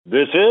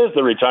This is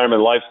the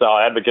Retirement Lifestyle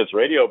Advocates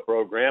radio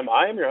program.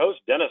 I am your host,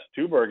 Dennis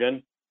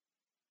Tubergen.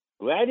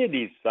 Glad you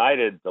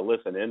decided to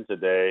listen in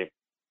today.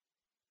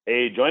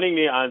 Hey, joining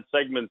me on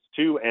segments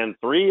 2 and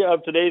 3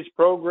 of today's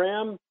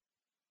program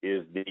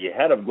is the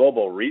head of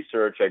global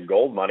research at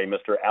Gold Money,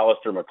 Mr.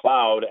 Alasdair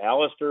Macleod.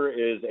 Alasdair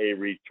is a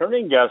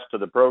returning guest to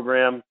the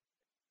program.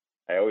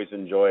 I always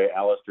enjoy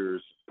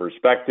Alasdair's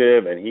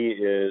perspective, and he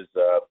is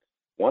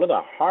one of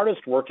the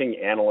hardest working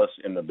analysts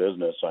in the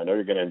business. So I know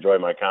you're going to enjoy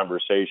my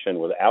conversation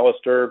with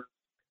Alasdair.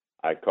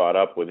 I caught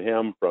up with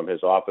him from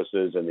his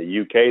offices in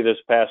the UK this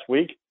past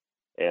week.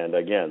 And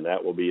again,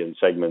 that will be in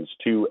segments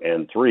 2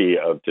 and 3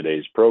 of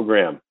today's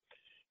program.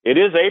 It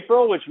is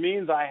April, which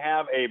means I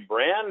have a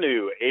brand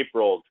new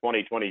April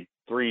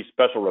 2023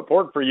 special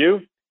report for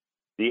you.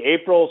 The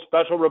April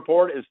special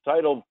report is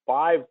titled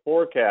 5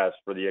 Forecasts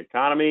for the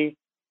Economy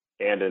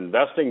and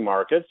Investing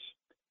Markets.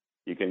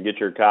 You can get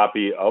your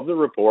copy of the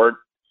report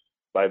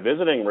by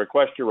visiting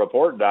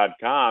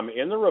requestyourreport.com.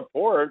 In the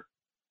report,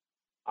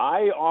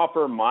 I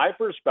offer my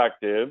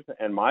perspective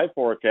and my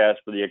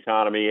forecast for the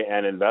economy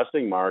and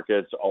investing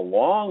markets,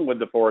 along with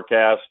the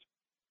forecast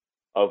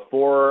of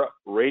 4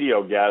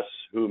 radio guests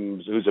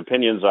whose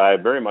opinions I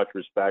very much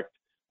respect.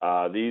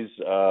 These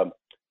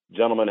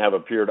gentlemen have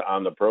appeared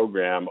on the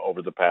program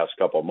over the past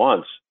couple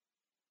months.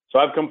 So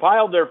I've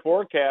compiled their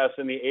forecast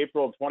in the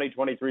April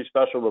 2023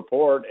 special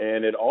report,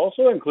 and it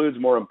also includes,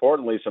 more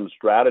importantly, some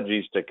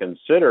strategies to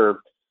consider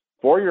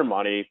for your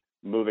money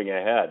moving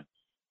ahead.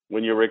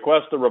 When you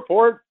request the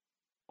report,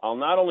 I'll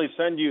not only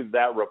send you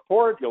that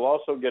report, you'll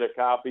also get a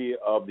copy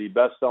of the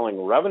best-selling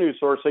revenue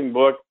sourcing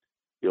book.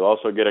 You'll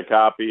also get a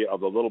copy of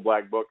the Little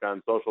Black Book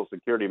on Social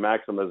Security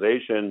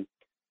Maximization.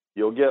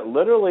 You'll get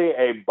literally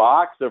a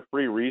box of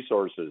free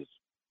resources.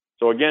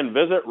 So again,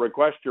 visit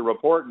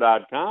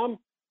requestyourreport.com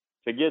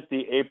to get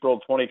the April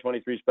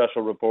 2023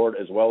 special report,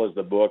 as well as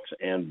the books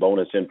and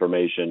bonus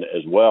information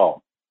as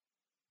well.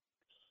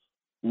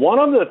 One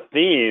of the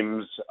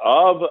themes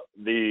of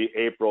the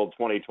April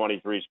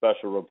 2023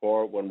 special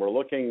report, when we're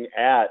looking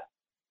at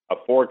a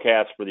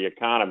forecast for the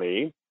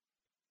economy,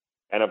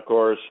 and of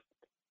course,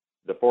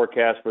 the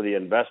forecast for the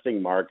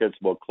investing markets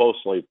will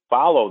closely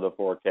follow the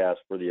forecast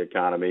for the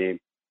economy,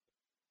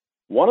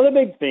 one of the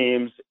big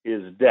themes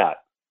is debt.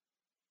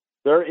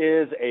 There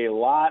is a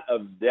lot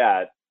of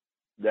debt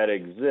that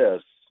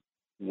exists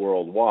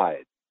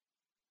worldwide.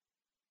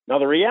 Now,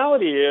 the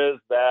reality is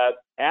that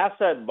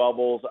asset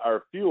bubbles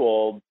are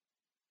fueled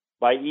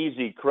by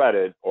easy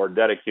credit or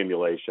debt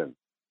accumulation.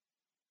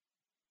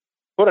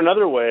 Put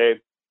another way,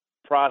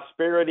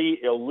 prosperity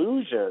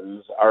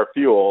illusions are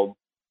fueled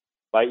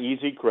by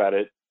easy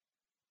credit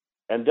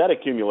and debt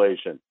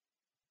accumulation.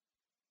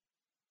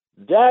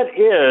 Debt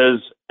is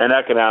an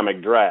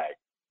economic drag.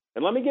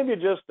 And let me give you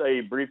just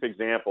a brief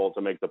example to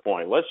make the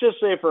point. Let's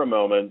just say for a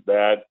moment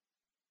that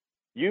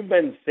you've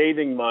been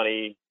saving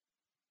money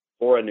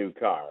for a new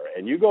car,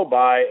 and you go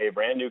buy a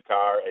brand new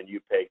car and you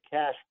pay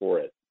cash for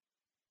it.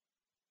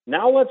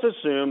 Now let's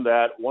assume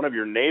that one of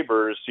your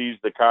neighbors sees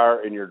the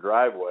car in your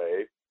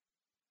driveway,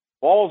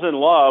 falls in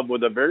love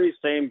with the very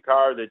same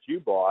car that you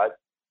bought,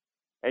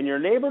 and your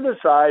neighbor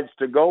decides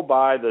to go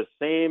buy the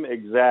same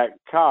exact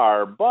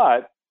car,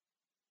 but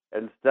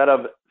instead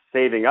of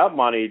saving up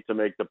money to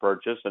make the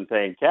purchase and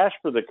paying cash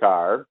for the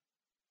car,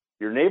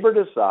 your neighbor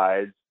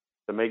decides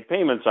to make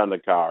payments on the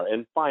car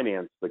and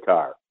finance the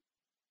car.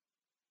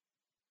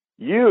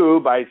 You,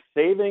 by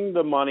saving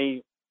the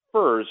money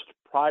first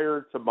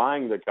prior to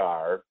buying the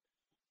car,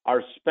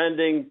 are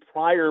spending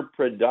prior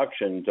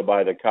production to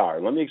buy the car.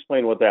 Let me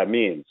explain what that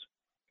means.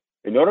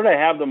 In order to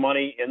have the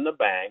money in the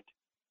bank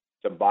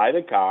to buy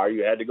the car,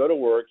 you had to go to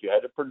work, you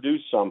had to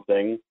produce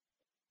something,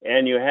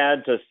 and you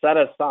had to set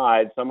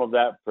aside some of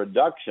that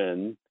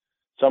production,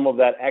 some of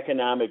that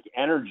economic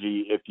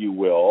energy, if you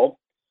will,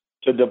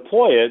 to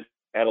deploy it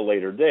at a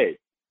later date.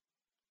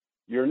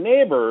 Your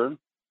neighbor,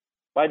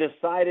 by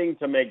deciding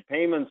to make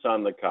payments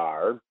on the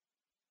car,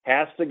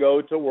 has to go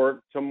to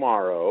work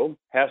tomorrow,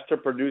 has to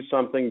produce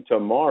something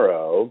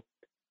tomorrow,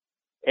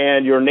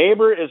 and your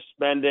neighbor is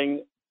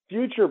spending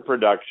future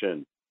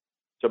production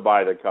to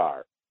buy the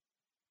car.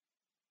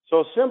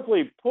 So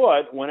simply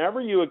put,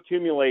 whenever you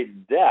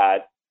accumulate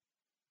debt,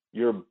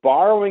 you're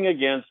borrowing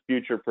against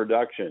future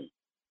production.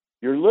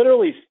 You're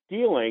literally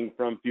stealing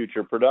from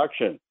future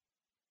production.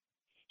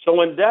 So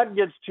when debt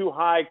gets too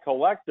high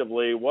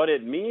collectively, what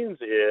it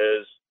means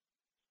is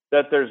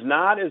that there's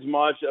not as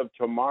much of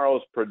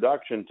tomorrow's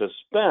production to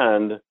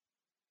spend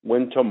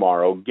when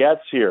tomorrow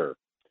gets here.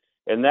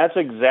 And that's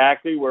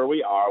exactly where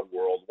we are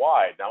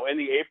worldwide. Now, in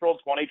the April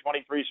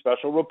 2023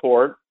 special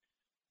report,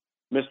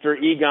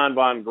 Mr. Egon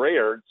von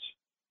Greyerz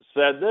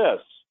said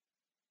this: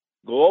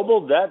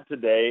 global debt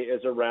today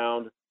is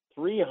around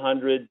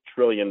 $300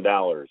 trillion.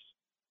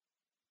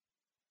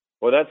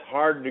 Well, that's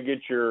hard to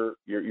get your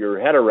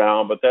head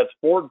around, but that's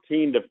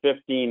 14 to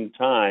 15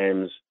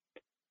 times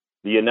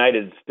the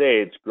United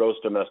States gross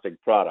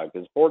domestic product.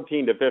 It's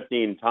 14 to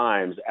 15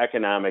 times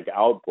economic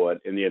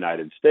output in the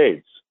United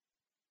States.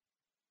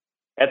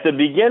 At the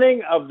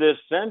beginning of this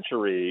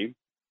century,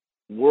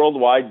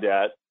 worldwide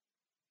debt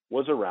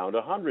was around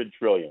 100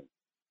 trillion.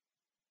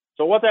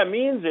 So what that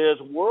means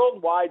is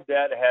worldwide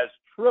debt has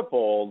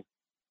tripled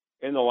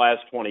in the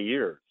last 20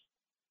 years.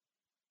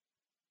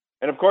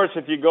 And of course,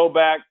 if you go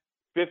back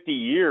 50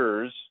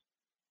 years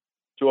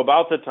to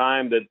about the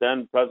time that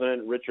then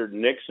President Richard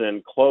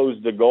Nixon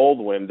closed the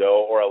gold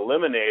window or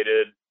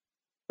eliminated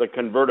the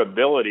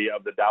convertibility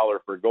of the dollar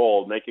for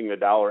gold, making the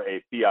dollar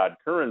a fiat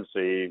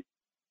currency,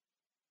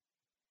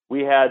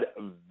 we had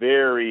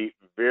very,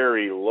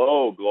 very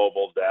low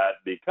global debt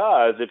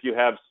because if you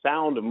have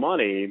sound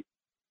money,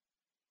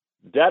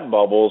 debt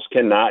bubbles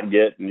cannot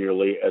get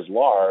nearly as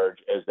large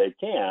as they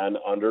can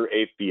under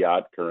a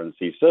fiat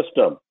currency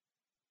system.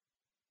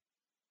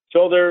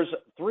 So there's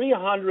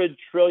 $300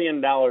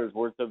 trillion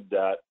worth of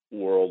debt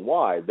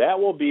worldwide. That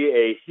will be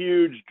a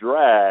huge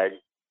drag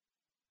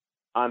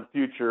on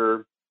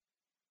future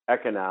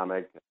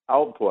economic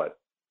output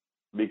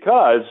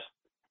because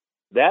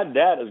that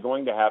debt is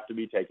going to have to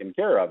be taken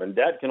care of. And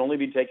debt can only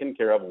be taken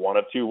care of one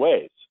of two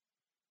ways.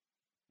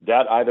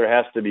 Debt either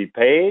has to be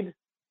paid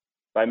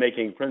by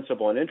making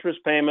principal and interest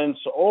payments,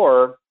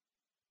 or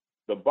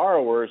the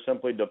borrower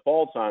simply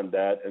defaults on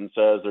debt and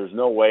says, there's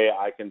no way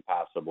I can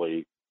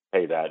possibly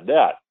pay that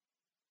debt.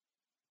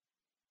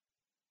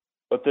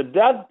 But the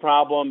debt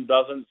problem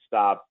doesn't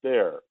stop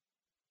there.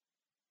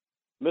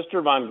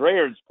 Mr. von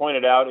Greyerz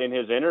pointed out in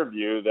his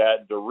interview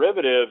that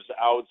derivatives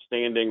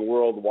outstanding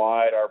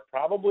worldwide are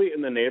probably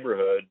in the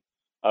neighborhood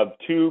of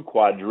 $2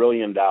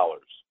 quadrillion. Now,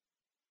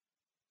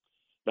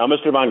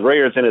 Mr. von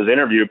Greyerz in his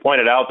interview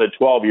pointed out that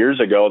 12 years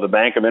ago, the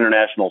Bank of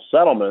International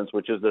Settlements,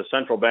 which is the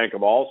central bank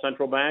of all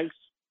central banks,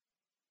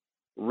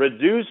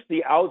 reduced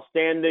the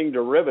outstanding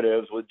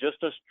derivatives with just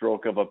a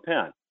stroke of a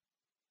pen.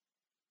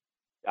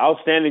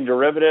 Outstanding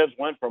derivatives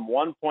went from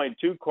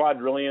 1.2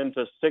 quadrillion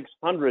to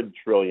 600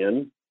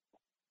 trillion.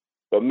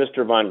 But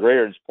Mr. von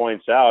Greyerz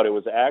points out it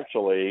was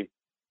actually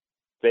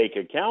fake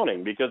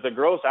accounting because the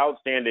gross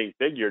outstanding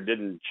figure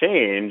didn't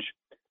change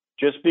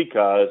just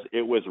because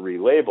it was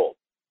relabeled.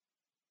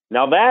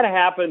 Now, that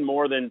happened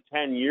more than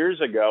 10 years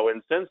ago,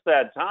 and since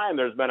that time,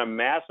 there's been a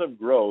massive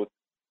growth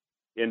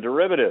in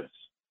derivatives.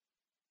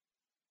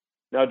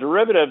 Now,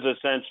 derivatives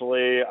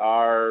essentially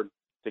are,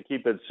 to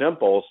keep it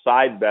simple,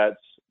 side bets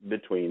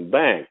between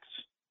banks.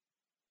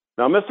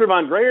 Now, Mr.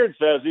 von Greyerz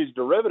says these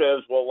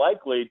derivatives will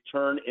likely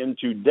turn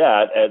into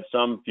debt at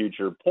some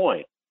future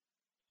point.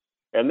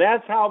 And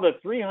that's how the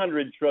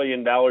 $300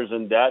 trillion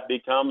in debt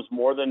becomes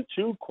more than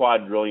 $2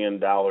 quadrillion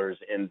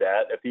in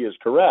debt, if he is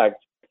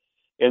correct,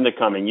 in the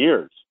coming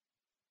years.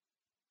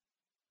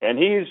 And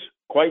he's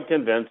quite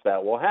convinced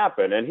that will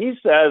happen. And he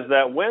says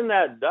that when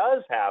that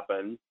does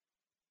happen,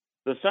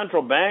 the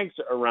central banks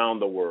around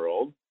the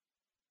world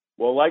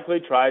will likely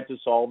try to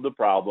solve the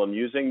problem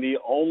using the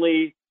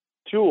only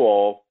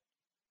tool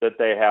that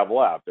they have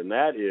left, and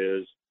that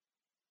is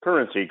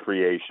currency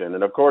creation.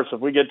 And of course, if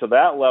we get to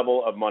that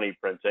level of money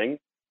printing,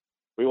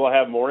 we will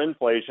have more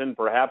inflation,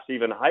 perhaps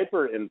even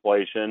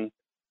hyperinflation,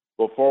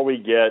 before we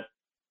get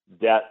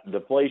debt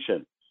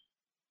deflation.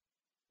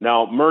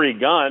 Now, Murray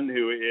Gunn,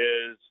 who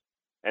is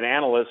an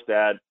analyst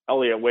at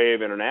Elliott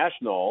Wave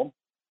International,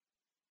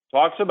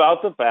 talks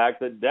about the fact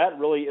that debt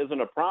really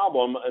isn't a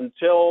problem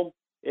until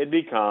it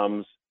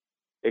becomes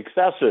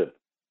excessive.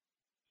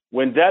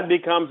 When debt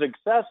becomes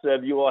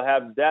excessive, you will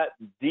have debt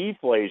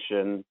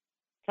deflation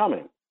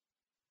coming.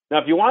 Now,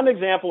 if you want an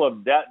example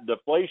of debt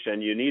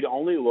deflation, you need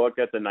only look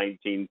at the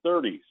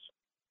 1930s.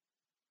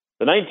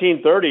 The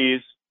 1930s,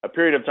 a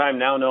period of time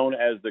now known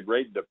as the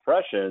Great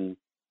Depression,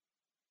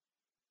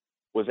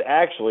 was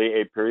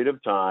actually a period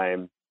of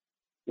time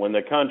when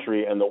the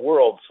country and the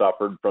world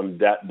suffered from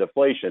debt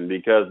deflation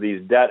because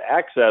these debt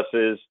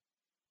excesses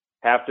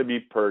have to be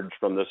purged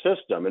from the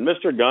system. And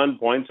Mr. Gunn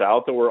points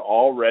out that we're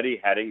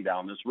already heading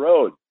down this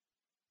road.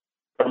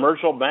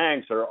 Commercial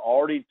banks are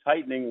already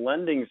tightening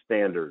lending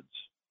standards.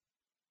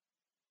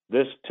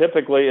 This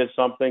typically is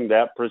something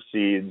that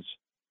precedes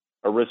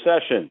a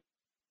recession.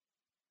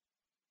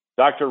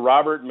 Dr.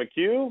 Robert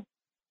McHugh,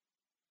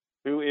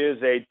 who is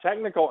a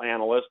technical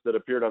analyst that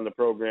appeared on the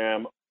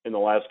program in the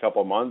last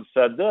couple of months,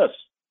 said this.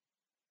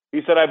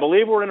 He said, I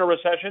believe we're in a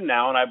recession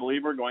now, and I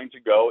believe we're going to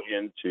go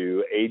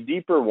into a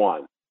deeper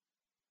one.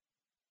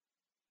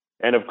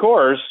 And of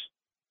course,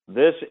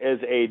 this is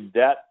a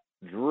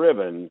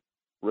debt-driven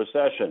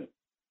recession.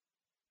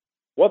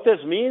 What this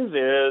means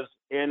is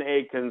in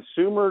a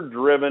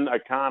consumer-driven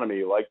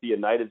economy like the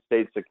United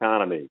States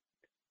economy,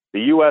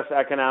 the U.S.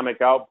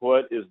 economic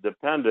output is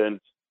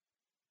dependent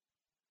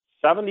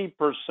 70%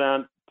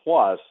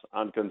 plus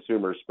on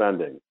consumer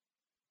spending.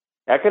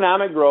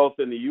 Economic growth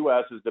in the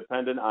U.S. is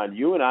dependent on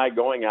you and I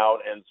going out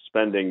and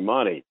spending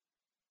money.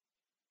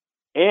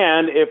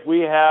 And if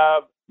we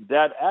have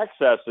debt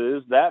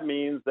excesses, that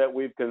means that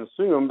we've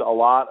consumed a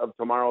lot of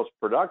tomorrow's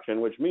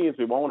production, which means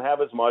we won't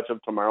have as much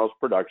of tomorrow's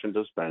production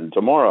to spend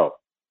tomorrow.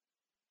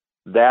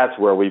 That's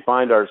where we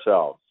find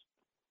ourselves.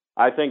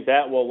 I think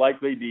that will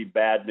likely be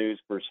bad news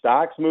for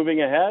stocks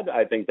moving ahead.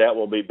 I think that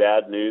will be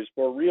bad news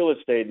for real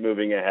estate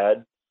moving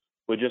ahead,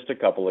 with just a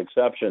couple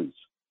exceptions.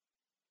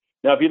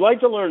 Now, if you'd like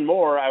to learn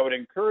more, I would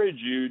encourage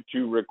you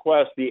to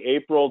request the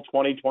April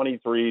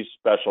 2023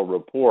 special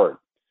report.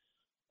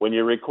 When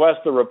you request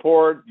the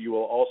report, you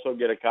will also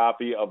get a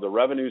copy of the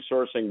revenue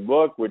sourcing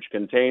book, which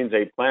contains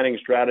a planning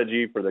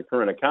strategy for the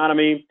current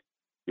economy.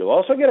 You'll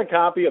also get a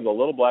copy of the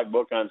Little Black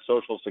Book on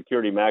Social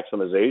Security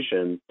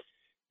Maximization.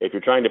 If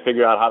you're trying to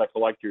figure out how to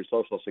collect your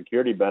Social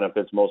Security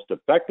benefits most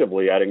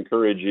effectively, I'd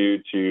encourage you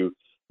to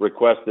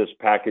request this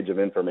package of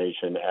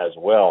information as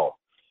well.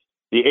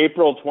 The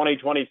April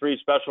 2023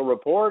 special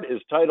report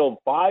is titled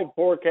 5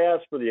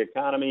 Forecasts for the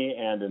Economy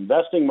and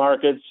Investing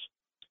Markets.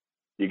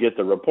 You get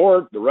the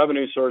report, the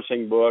revenue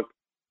sourcing book,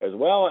 as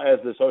well as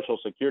the Social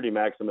Security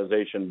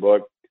Maximization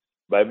book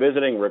by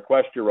visiting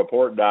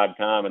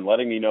requestyourreport.com and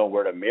letting me know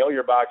where to mail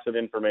your box of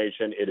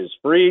information. It is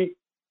free.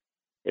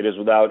 It is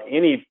without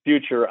any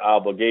future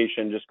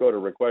obligation. Just go to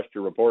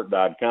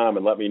requestyourreport.com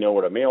and let me know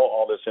where to mail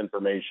all this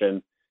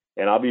information,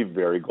 and I'll be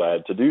very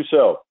glad to do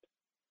so.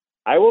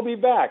 I will be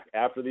back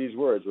after these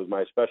words with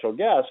my special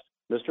guest,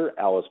 Mr.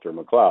 Alasdair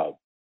Macleod.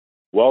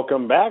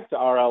 Welcome back to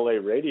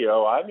RLA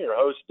Radio. I'm your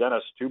host,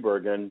 Dennis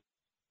Tubergen.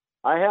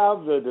 I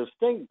have the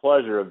distinct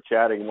pleasure of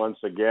chatting once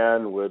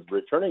again with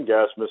returning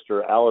guest,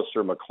 Mr.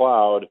 Alasdair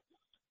Macleod.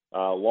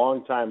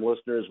 Longtime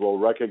listeners will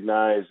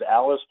recognize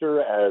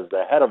Alasdair as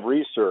the head of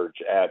research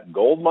at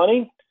Gold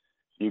Money.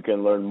 You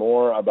can learn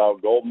more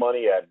about Gold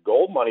Money at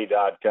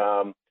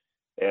goldmoney.com.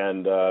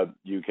 And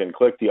you can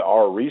click the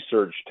Our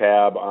Research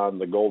tab on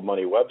the Gold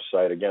Money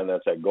website. Again,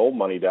 that's at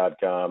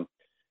goldmoney.com.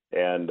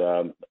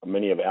 And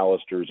many of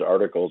Alasdair's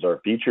articles are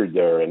featured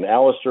there. And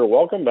Alasdair,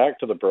 welcome back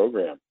to the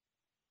program.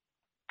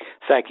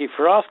 Thank you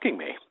for asking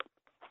me.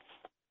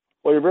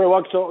 Well, you're very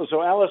welcome. So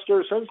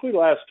Alasdair, since we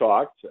last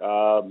talked,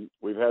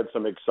 we've had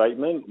some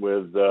excitement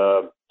with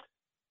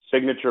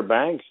Signature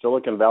Bank,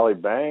 Silicon Valley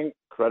Bank,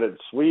 Credit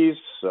Suisse,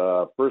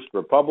 First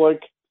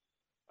Republic.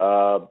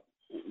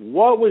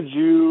 What would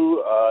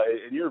you,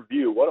 in your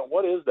view,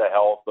 what is the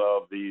health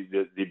of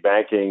the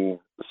banking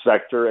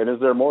sector, and is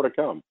there more to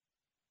come?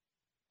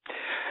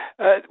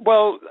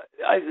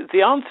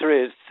 The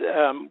answer is,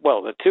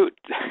 the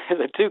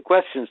two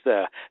questions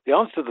there. The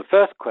answer to the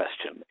first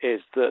question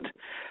is that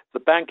the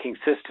banking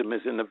system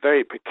is in a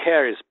very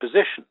precarious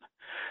position,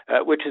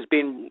 which has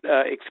been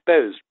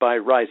exposed by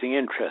rising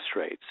interest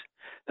rates.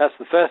 That's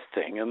the first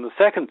thing. And the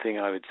second thing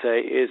I would say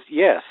is,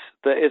 yes,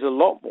 there is a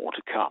lot more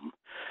to come.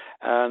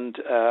 And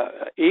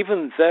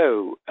even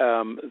though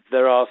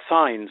there are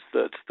signs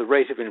that the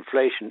rate of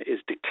inflation is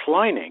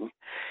declining,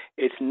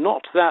 it's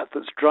not that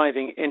that's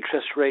driving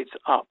interest rates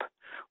up.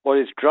 What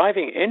is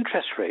driving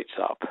interest rates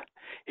up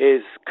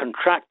is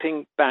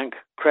contracting bank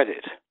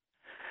credit.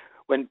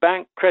 When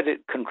bank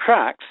credit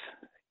contracts,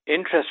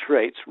 interest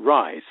rates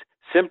rise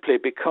simply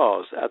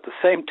because at the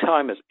same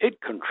time as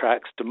it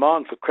contracts,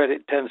 demand for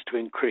credit tends to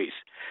increase.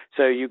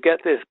 So you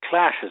get this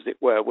clash, as it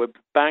were, where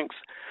banks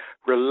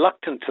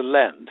reluctant to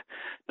lend.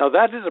 Now,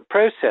 that is a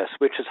process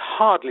which has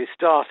hardly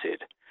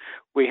started.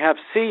 We have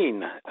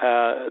seen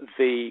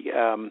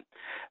the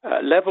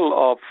level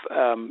of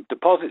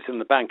deposits in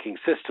the banking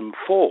system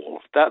fall.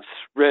 That's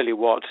really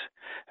what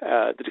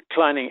the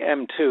declining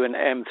M2 and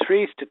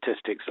M3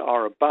 statistics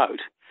are about.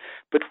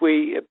 But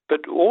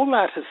all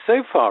that has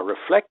so far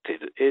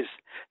reflected is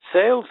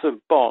sales of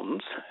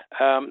bonds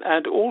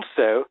and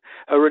also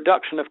a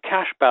reduction of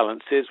cash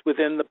balances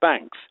within the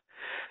banks.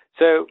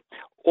 So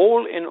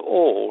all in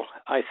all,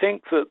 I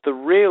think that the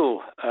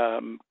real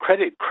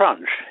credit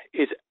crunch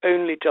is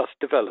only just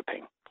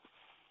developing.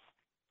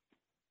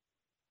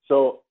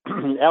 So,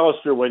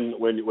 Alasdair,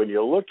 when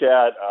you look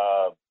at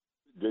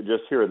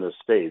just here in the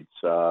States,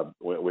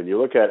 when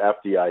you look at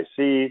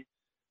FDIC,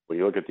 when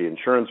you look at the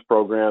insurance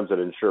programs that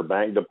insure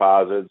bank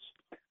deposits,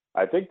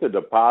 I think the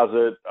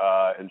Deposit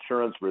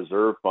Insurance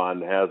Reserve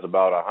Fund has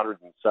about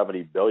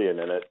 $170 billion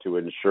in it to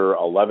insure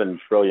 $11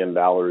 trillion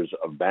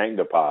of bank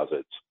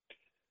deposits.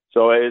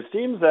 So it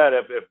seems that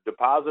if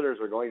depositors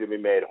are going to be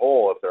made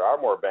whole, if there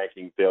are more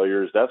banking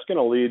failures, that's going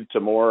to lead to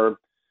more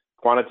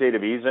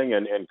quantitative easing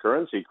and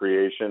currency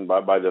creation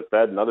by the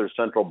Fed and other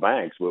central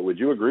banks. Would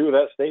you agree with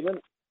that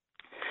statement?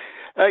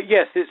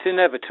 Yes, it's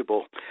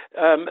inevitable.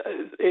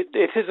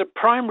 It is a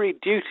primary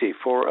duty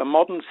for a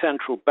modern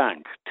central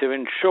bank to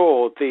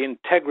ensure the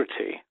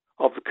integrity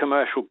of the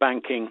commercial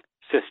banking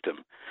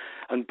system.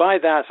 And by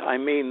that, I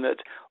mean that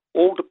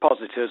all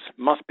depositors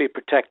must be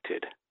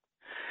protected.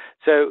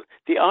 So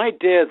the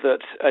idea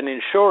that an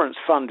insurance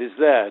fund is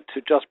there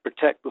to just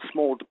protect the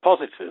small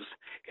depositors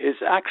is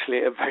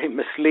actually a very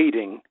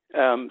misleading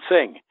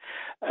thing.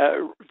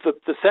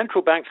 The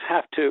central banks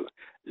have to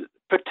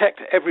protect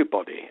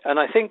everybody. And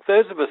I think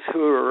those of us who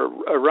were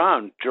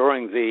around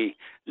during the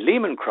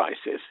Lehman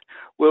crisis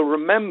will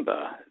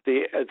remember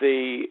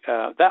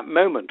that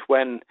moment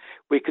when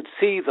we could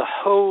see the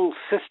whole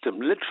system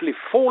literally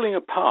falling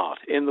apart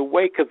in the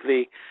wake of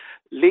the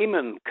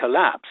Lehman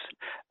collapse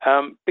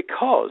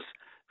because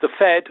the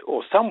Fed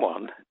or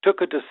someone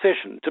took a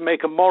decision to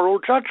make a moral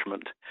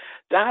judgment.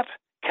 That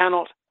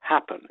cannot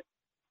happen.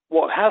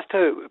 What has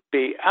to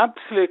be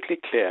absolutely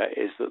clear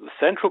is that the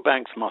central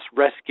banks must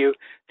rescue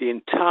the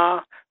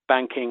entire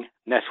banking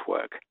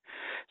network.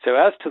 So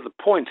as to the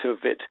point of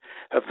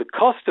the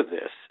cost of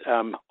this,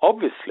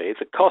 obviously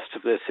the cost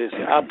of this is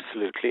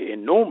absolutely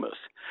enormous.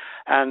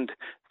 And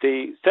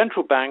the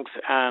central banks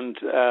and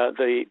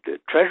the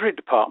treasury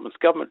departments,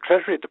 government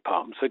treasury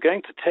departments, are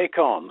going to take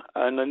on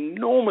an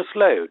enormous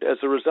load as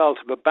a result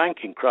of a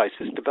banking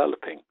crisis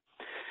developing.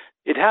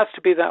 It has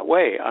to be that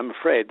way, I'm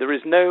afraid. There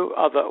is no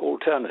other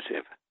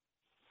alternative.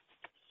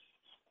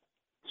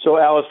 So,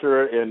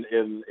 Alasdair,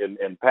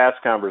 in past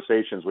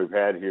conversations we've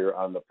had here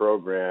on the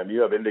program,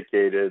 you have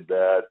indicated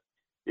that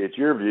it's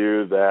your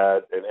view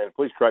that, and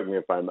please correct me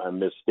if I'm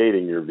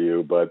misstating your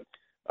view, but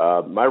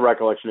my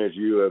recollection is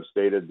you have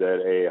stated that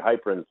a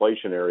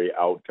hyperinflationary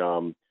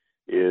outcome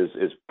is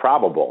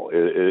probable,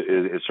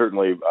 is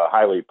certainly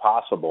highly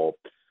possible.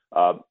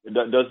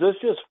 Does this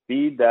just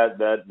feed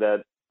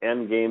that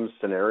end game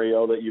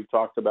scenario that you've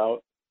talked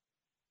about?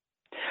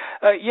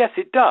 Yes,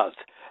 it does.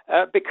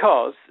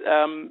 Because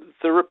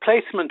the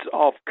replacement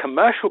of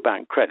commercial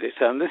bank credit,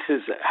 and this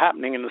is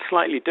happening in a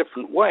slightly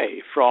different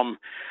way from,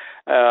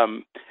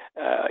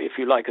 if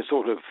you like, a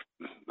sort of,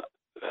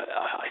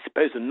 I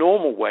suppose, a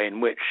normal way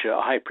in which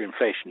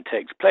hyperinflation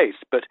takes place.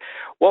 But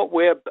what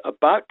we're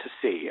about to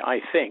see, I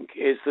think,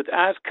 is that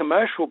as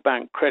commercial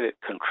bank credit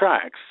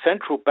contracts,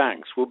 central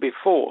banks will be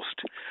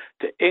forced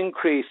to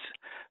increase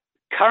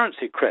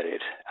currency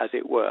credit, as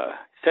it were,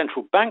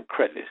 central bank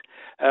credit,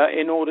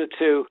 in order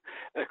to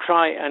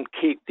try and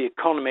keep the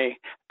economy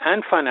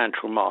and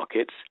financial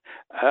markets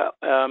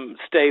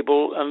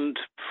stable and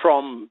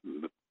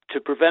to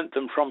prevent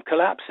them from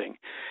collapsing.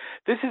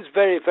 This is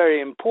very, very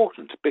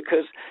important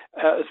because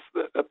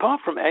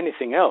apart from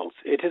anything else,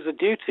 it is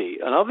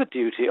another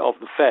duty of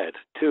the Fed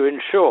to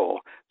ensure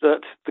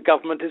that the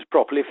government is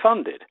properly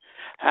funded.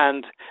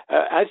 And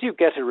as you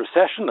get a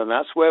recession, and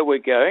that's where we're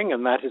going,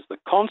 and that is the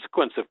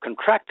consequence of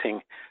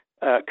contracting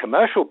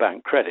commercial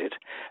bank credit,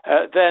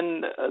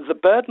 then the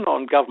burden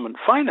on government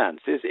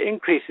finances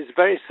increases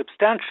very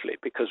substantially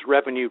because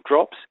revenue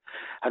drops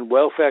and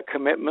welfare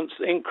commitments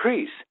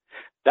increase.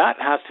 That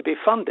has to be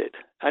funded.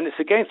 And it's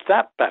against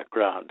that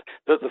background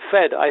that the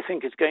Fed, I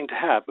think, is going to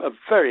have a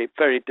very,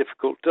 very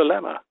difficult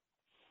dilemma.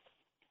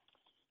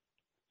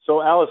 So,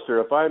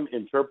 Alasdair, if I'm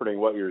interpreting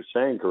what you're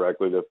saying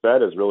correctly, the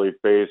Fed is really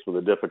faced with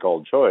a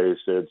difficult choice.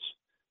 It's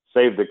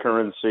save the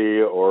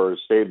currency or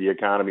save the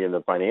economy and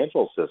the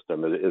financial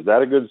system. Is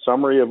that a good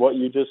summary of what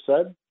you just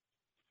said?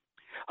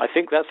 I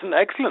think that's an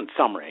excellent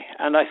summary,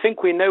 and I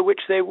think we know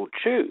which they will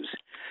choose.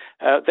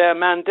 They're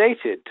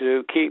mandated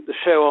to keep the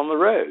show on the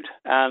road,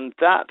 and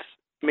that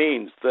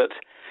means that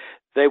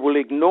they will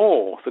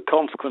ignore the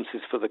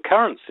consequences for the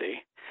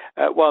currency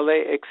while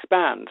they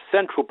expand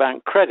central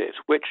bank credit,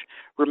 which,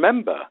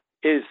 remember,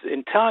 is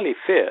entirely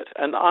fiat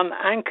and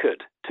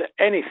unanchored to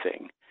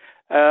anything.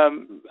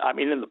 I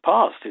mean, in the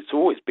past, it's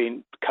always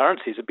been,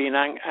 currencies have been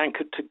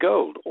anchored to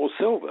gold or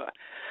silver,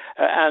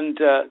 and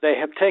they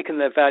have taken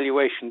their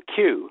valuation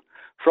cue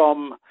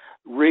from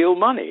real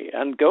money,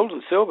 and gold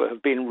and silver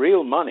have been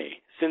real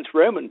money since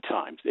Roman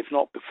times, if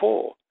not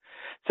before.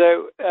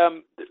 So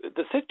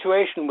the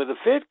situation with the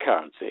fiat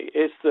currency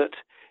is that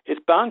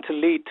it's bound to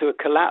lead to a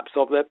collapse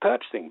of their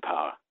purchasing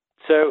power.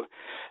 So,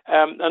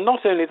 and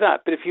not only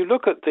that, but if you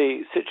look at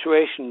the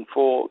situation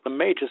for the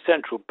major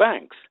central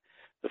banks,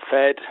 the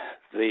Fed,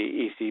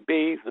 the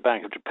ECB, the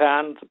Bank of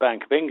Japan, the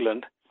Bank of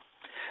England,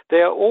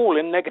 they are all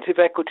in negative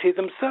equity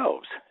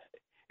themselves.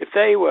 If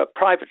they were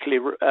private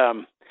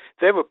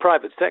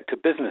sector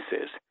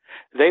businesses,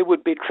 they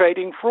would be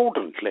trading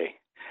fraudulently.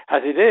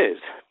 As it is,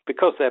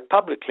 because they're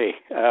publicly,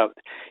 they're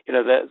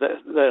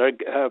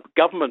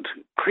government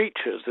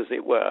creatures, as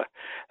it were,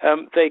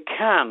 they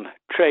can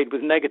trade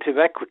with negative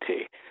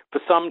equity for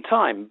some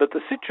time. But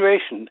the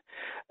situation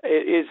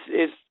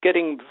is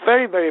getting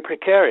very, very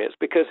precarious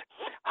because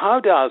how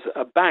does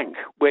a bank,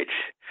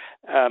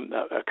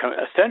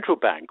 a central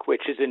bank,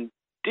 which is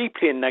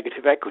deeply in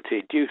negative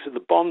equity due to the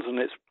bonds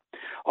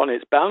on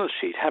its balance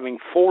sheet having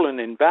fallen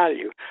in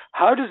value,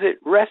 how does it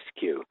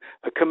rescue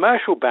a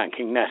commercial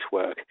banking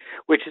network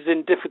which is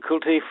in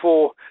difficulty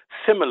for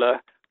similar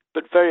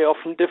but very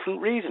often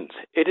different reasons?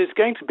 It is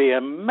going to be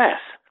a mess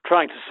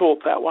trying to sort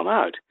that one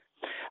out.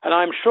 And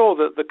I'm sure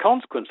that the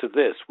consequence of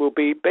this will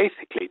be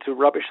basically to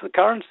rubbish the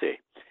currency.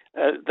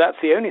 That's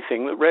the only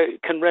thing that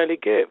can really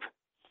give.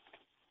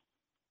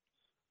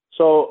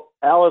 So,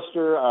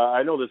 Alasdair,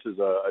 I know this is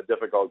a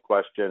difficult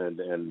question, and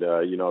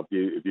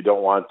if you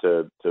don't want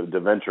to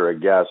venture a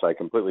guess, I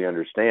completely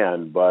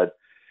understand. But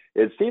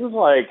it seems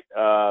like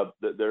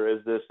there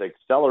is this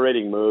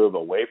accelerating move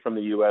away from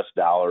the U.S.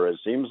 dollar. It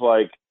seems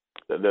like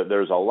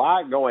there's a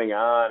lot going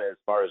on as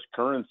far as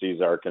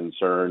currencies are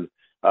concerned.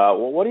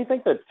 What do you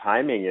think the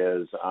timing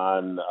is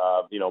on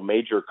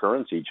major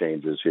currency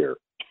changes here?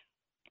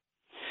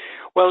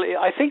 Well,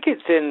 I think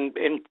it's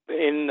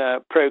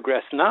in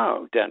progress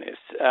now, Dennis.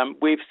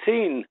 We've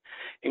seen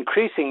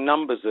increasing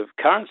numbers of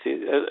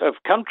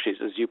countries,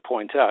 as you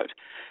point out,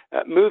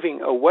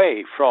 moving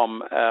away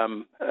from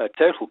a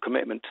total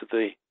commitment to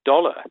the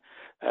dollar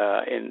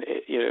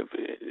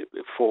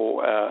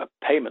for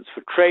payments,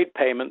 for trade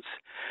payments.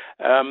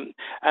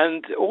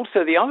 And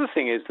also the other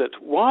thing is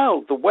that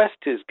while the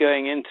West is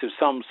going into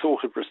some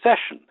sort of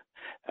recession,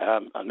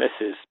 and this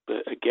is,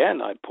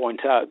 again, I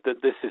point out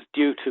that this is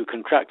due to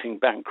contracting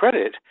bank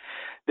credit,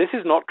 this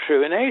is not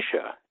true in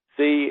Asia.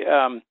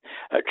 The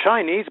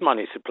Chinese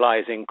money supply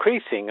is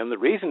increasing, and the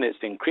reason it's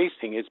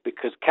increasing is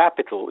because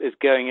capital is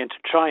going into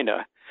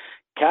China.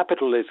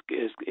 Capital is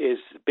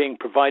being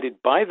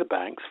provided by the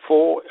banks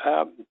for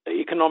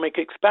economic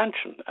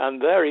expansion,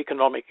 and their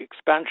economic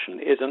expansion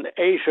is an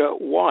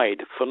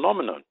Asia-wide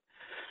phenomenon.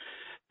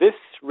 This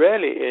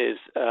really is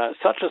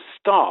such a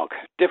stark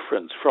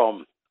difference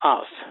from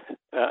us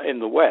in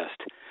the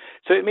West.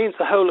 So it means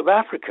the whole of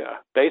Africa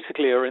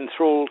basically are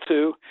enthralled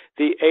to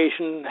the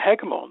Asian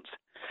hegemons.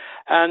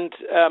 And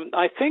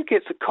I think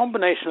it's a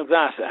combination of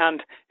that,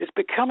 and it's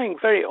becoming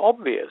very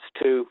obvious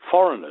to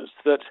foreigners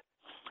that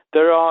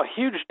there are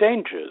huge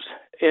dangers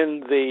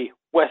in the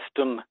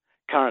Western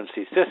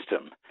currency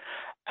system,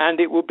 and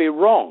it would be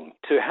wrong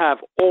to have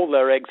all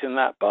their eggs in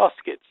that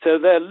basket. So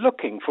they're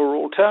looking for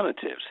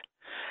alternatives.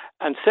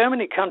 And so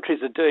many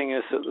countries are doing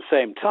this at the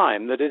same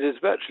time that it is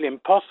virtually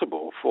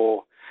impossible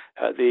for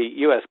the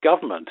US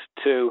government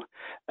to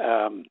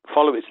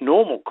follow its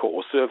normal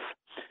course of,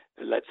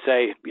 let's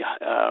say,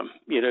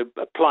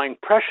 applying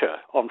pressure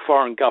on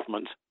foreign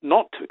governments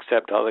not to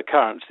accept other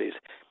currencies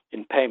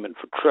in payment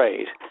for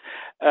trade.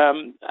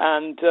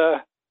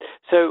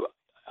 So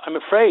I'm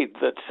afraid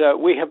that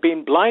we have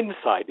been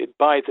blindsided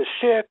by the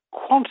sheer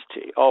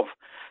quantity of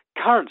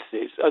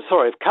countries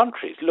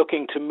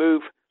looking to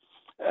move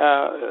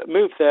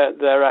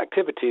their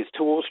activities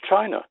towards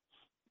China.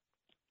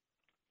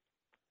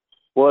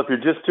 Well, if you're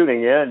just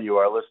tuning in, you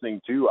are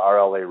listening to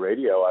RLA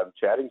Radio. I'm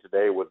chatting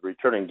today with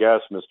returning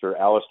guest, Mr.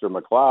 Alasdair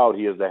Macleod.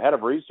 He is the head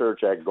of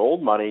research at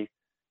Gold Money.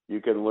 You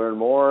can learn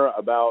more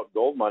about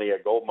Gold Money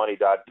at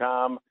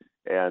goldmoney.com,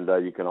 and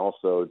you can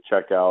also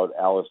check out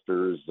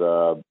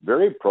Alasdair's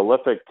very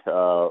prolific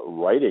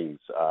writings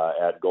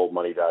at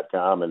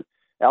goldmoney.com. And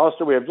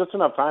Alasdair, we have just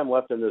enough time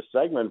left in this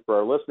segment for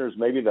our listeners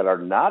maybe that are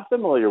not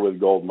familiar with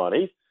Gold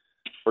Money,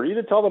 for you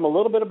to tell them a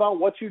little bit about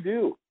what you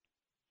do.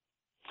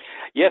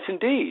 Yes,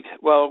 indeed.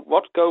 Well,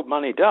 what Gold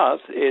Money does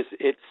is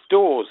it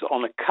stores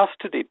on a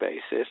custody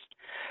basis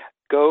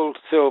gold,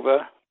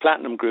 silver,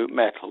 platinum group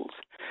metals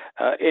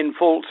in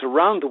vaults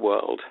around the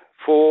world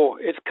for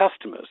its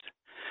customers.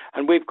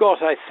 And we've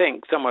got, I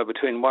think, somewhere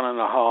between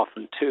 $1.5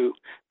 and $2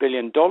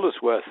 billion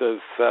worth of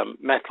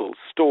metals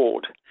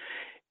stored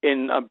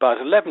in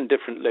about 11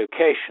 different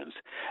locations.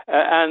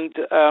 And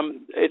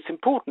it's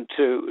important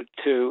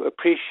to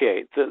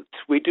appreciate that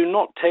we do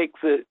not take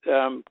the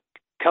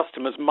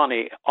customers'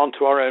 money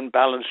onto our own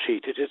balance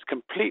sheet. It is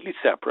completely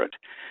separate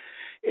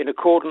in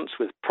accordance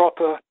with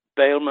proper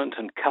bailment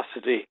and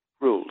custody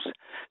rules.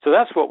 So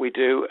that's what we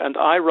do, and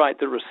I write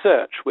the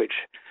research which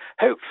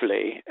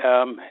hopefully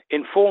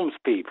informs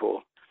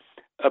people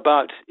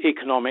about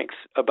economics,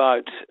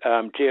 about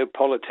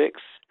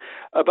geopolitics,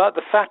 about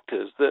the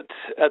factors that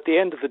at the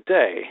end of the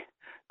day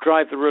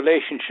drive the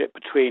relationship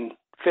between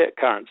fiat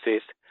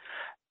currencies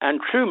and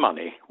true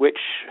money, which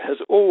has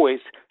always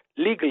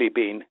legally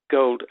been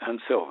gold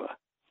and silver.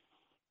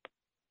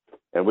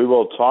 And we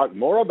will talk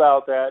more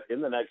about that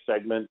in the next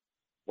segment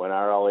when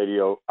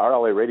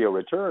RLA Radio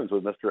returns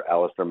with Mr.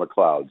 Alasdair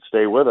Macleod.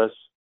 Stay with us.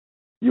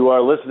 You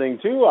are listening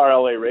to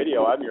RLA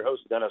Radio. I'm your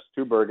host, Dennis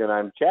Tuberg, and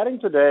I'm chatting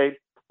today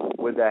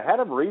with the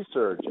head of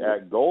research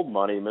at Gold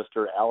Money,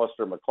 Mr.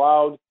 Alasdair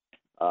Macleod.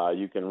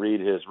 You can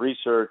read his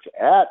research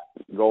at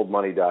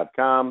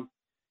goldmoney.com.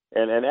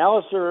 And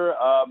Alasdair,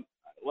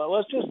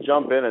 let's just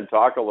jump in and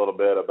talk a little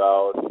bit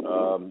about,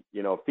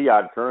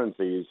 fiat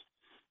currencies.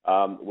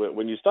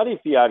 When you study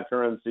fiat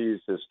currencies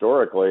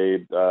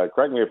historically,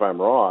 correct me if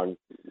I'm wrong,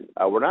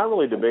 we're not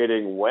really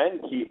debating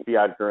when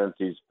fiat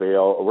currencies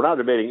fail. We're not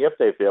debating if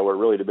they fail. We're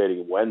really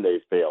debating when they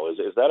fail.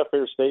 Is that a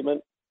fair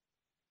statement?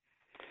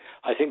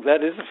 I think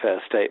that is a fair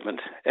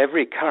statement.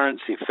 Every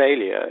currency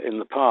failure in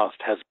the past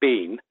has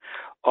been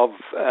of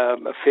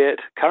a fiat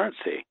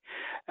currency.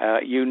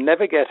 You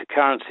never get a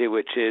currency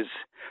which is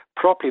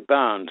properly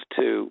bound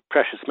to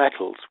precious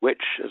metals,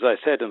 which, as I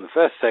said in the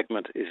first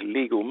segment, is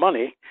legal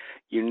money.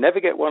 You never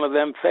get one of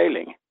them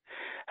failing.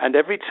 And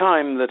every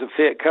time that a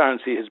fiat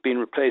currency has been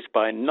replaced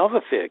by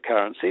another fiat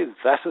currency,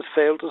 that has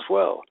failed as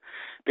well.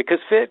 Because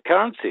fiat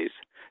currencies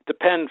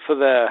depend for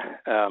their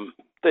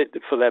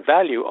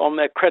value on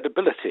their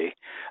credibility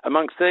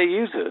amongst their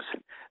users.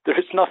 There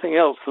is nothing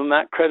else than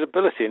that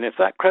credibility. And if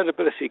that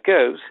credibility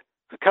goes,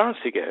 the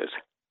currency goes.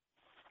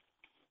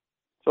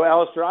 So,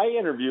 Alasdair, I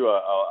interview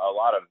a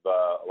lot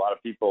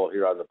of people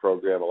here on the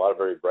program, a lot of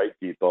very bright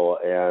people,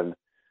 and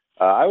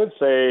I would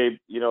say,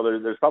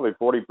 there's probably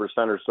 40%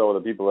 or so of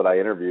the people that I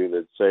interview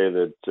that say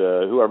that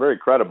who are very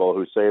credible,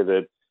 who say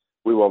that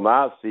we will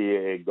not see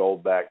a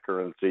gold-backed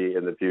currency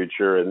in the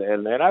future,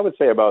 and I would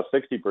say about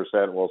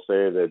 60% will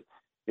say that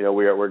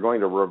we're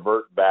going to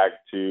revert back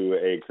to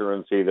a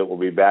currency that will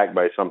be backed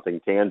by something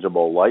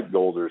tangible like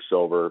gold or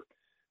silver.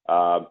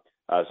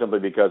 simply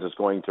because it's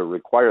going to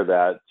require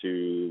that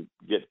to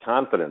get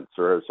confidence,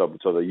 or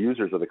so the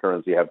users of the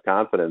currency have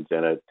confidence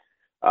in it.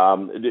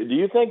 Do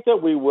you think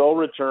that we will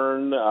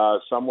return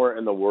somewhere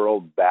in the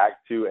world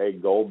back to a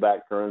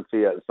gold-backed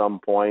currency at some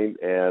point?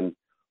 And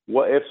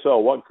if so,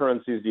 what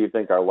currencies do you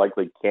think are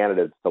likely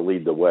candidates to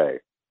lead the way?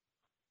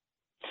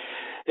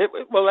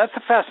 Well, that's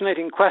a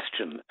fascinating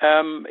question.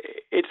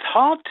 It's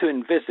hard to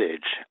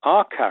envisage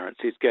our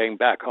currencies going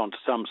back onto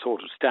some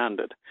sort of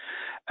standard.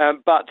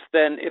 But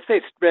then if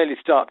they really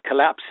start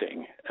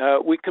collapsing,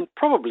 we can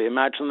probably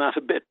imagine that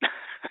a bit,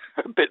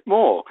 a bit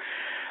more.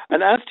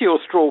 And as to your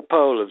straw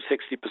poll of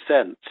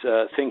 60%,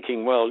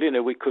 thinking, well,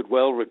 we could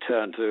well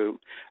return to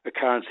a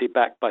currency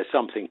backed by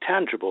something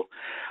tangible,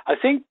 I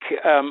think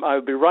I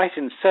would be right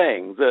in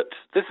saying that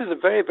this is a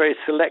very, very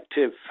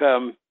selective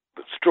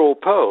straw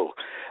poll,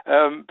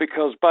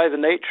 because by the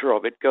nature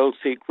of it, Gold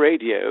Seek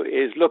Radio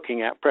is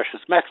looking at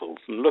precious metals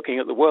and looking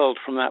at the world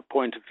from that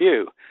point of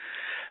view.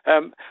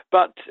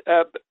 But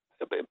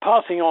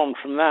passing on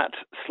from that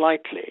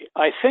slightly,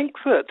 I think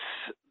that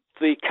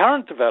the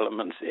current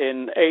developments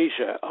in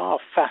Asia are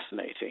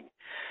fascinating.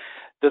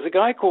 There's a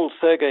guy called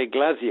Sergei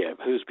Glaziev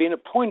who's been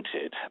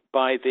appointed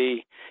by the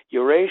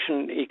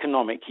Eurasian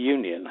Economic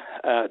Union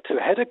to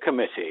head a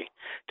committee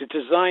to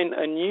design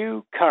a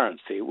new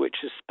currency which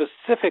is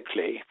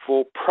specifically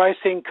for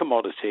pricing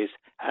commodities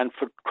and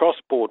for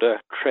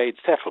cross-border trade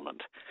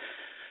settlement.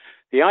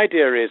 The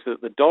idea is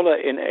that the dollar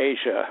in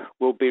Asia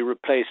will be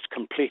replaced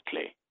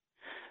completely.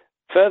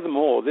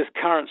 Furthermore, this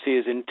currency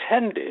is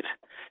intended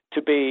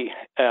to be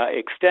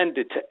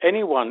extended to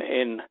anyone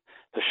in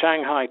the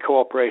Shanghai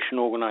Cooperation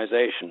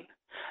Organization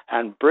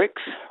and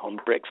BRICS, on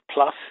BRICS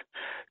Plus,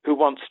 who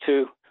wants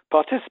to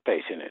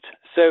participate in it.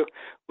 So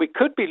we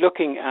could be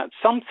looking at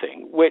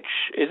something which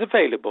is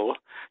available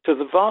to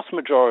the vast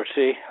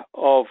majority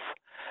of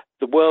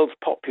the world's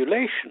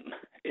population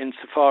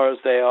insofar as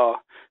they are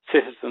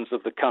citizens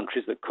of the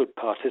countries that could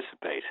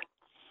participate.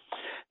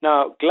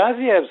 Now,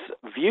 Glaziev's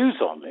views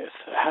on this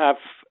have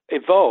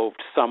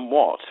evolved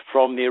somewhat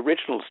from the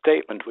original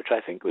statement, which I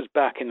think was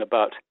back in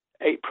about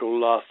April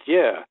last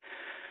year,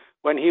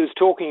 when he was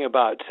talking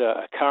about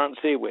a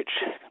currency which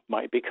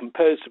might be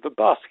composed of a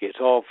basket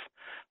of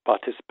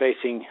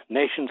participating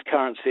nations'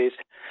 currencies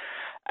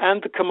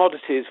and the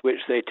commodities which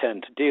they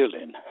tend to deal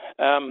in.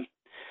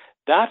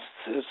 That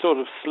sort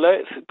of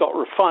got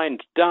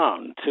refined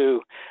down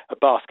to a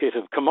basket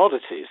of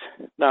commodities.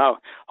 Now,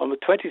 on the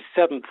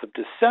 27th of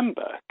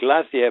December,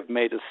 Glaziev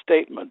made a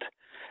statement,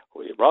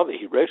 or rather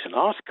he wrote an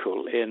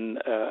article in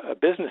a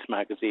business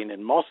magazine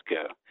in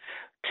Moscow,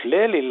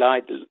 clearly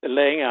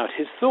laying out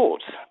his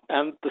thoughts.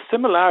 And the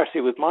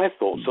similarity with my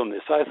thoughts on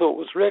this, I thought,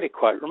 was really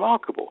quite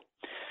remarkable.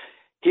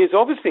 He has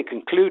obviously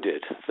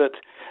concluded that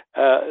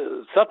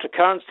such a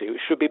currency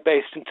should be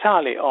based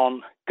entirely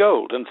on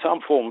gold and some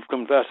form of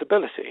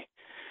convertibility.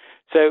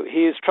 So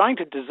he is trying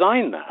to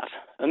design that.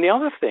 And the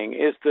other thing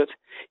is that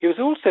he was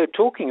also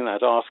talking in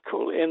that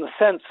article in the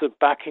sense of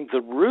backing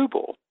the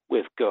ruble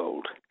with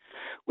gold,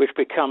 which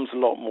becomes a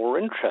lot more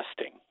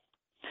interesting.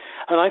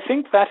 And I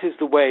think that is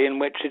the way in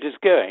which it is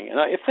going. And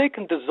if they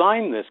can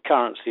design this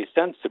currency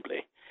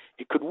sensibly,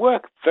 it could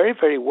work very,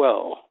 very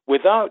well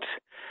without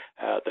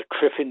the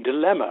Triffin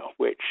dilemma,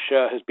 which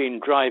has been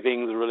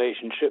driving the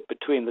relationship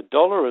between the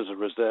dollar as a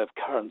reserve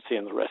currency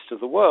and the rest of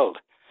the world.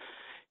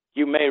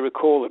 You may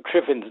recall that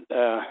Triffin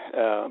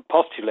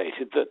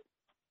postulated that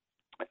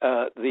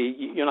the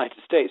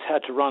United States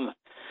had to run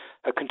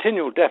a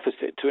continual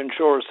deficit to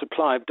ensure a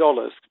supply of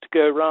dollars to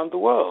go around the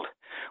world.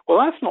 Well,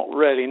 that's not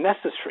really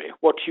necessary.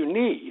 What you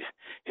need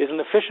is an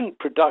efficient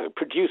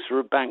producer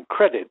of bank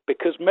credit,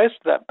 because most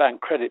of that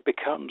bank credit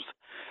becomes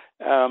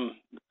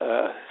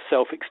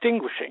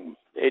self-extinguishing.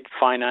 It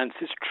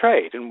finances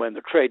trade, and when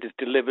the trade is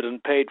delivered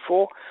and paid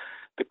for,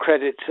 the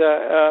credit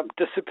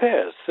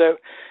disappears. So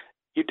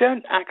you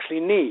don't actually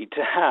need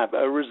to have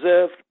a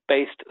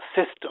reserve-based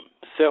system.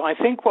 So I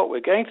think what we're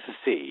going to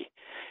see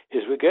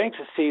is we're going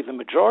to see the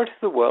majority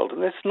of the world,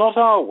 and this is not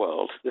our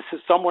world, this is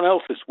someone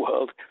else's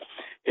world.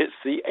 It's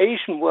the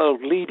Asian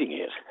world leading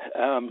it,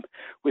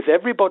 with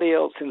everybody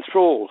else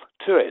enthralled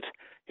to it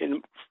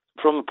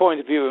from the point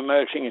of view of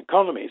emerging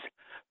economies,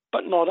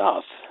 but not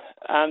us.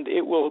 And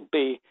it will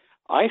be,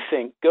 I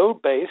think,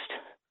 gold-based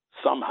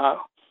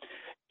somehow.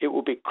 It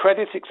will be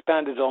credit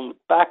expanded on the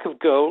back of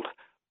gold,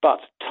 but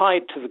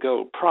tied to the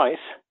gold price.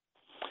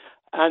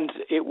 And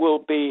it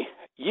will be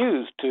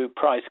used to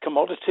price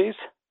commodities,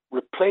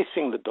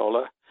 replacing the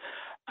dollar,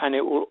 and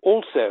it will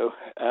also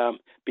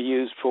be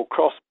used for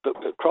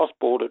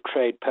cross-border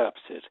trade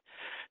purposes.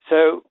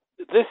 So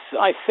this,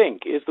 I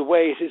think, is the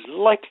way it is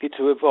likely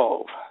to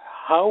evolve.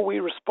 How we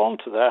respond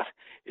to that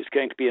is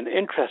going to be an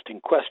interesting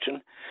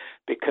question,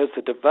 because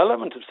the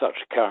development of such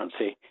a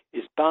currency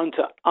is bound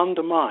to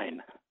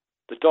undermine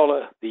the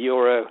dollar, the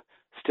euro,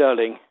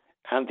 sterling,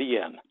 and the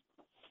yen.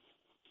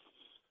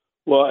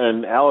 Well,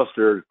 and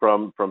Alasdair,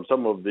 from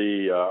some of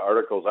the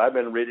articles I've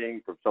been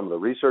reading, from some of the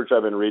research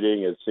I've been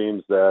reading, it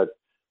seems that,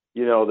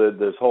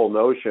 this whole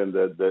notion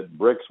that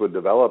BRICS would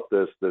develop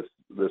this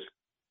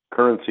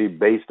currency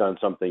based on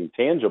something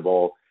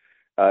tangible,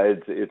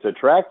 it's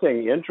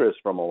attracting interest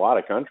from a lot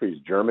of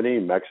countries, Germany,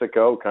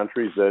 Mexico,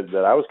 countries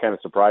that I was kind of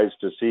surprised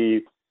to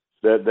see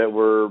that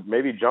were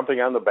maybe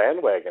jumping on the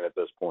bandwagon at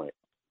this point.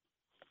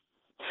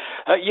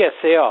 Yes,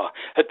 they are.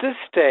 At this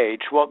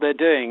stage, what they're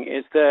doing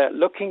is they're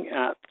looking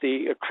at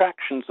the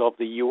attractions of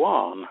the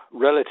yuan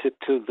relative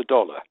to the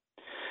dollar.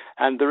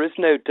 And there is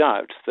no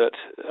doubt that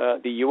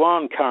the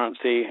yuan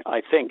currency,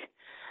 I think,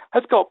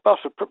 has got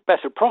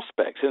better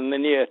prospects in the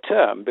near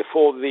term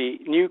before the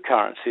new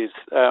currencies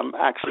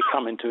actually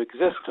come into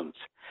existence.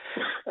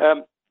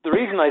 The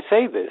reason I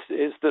say this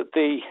is that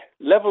the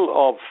level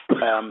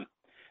of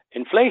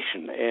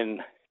inflation in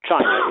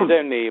China is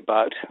only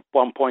about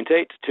 1.8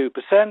 to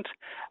 2%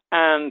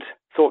 and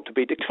thought to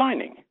be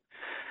declining.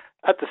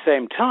 At the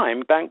same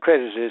time, bank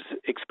credit is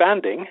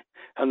expanding,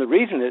 and the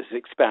reason it's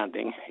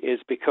expanding is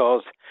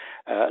because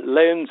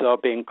loans are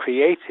being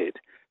created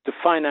to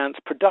finance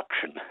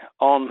production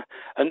on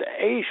an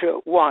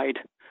Asia-wide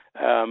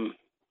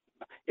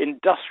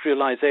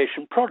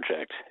industrialization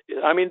project.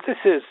 I mean, this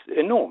is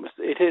enormous.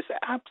 It is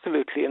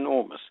absolutely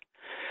enormous.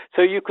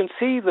 So you can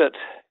see that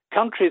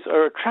countries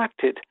are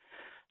attracted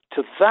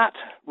to that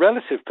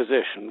relative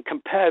position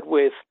compared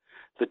with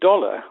the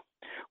dollar,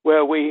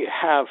 where we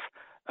have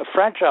a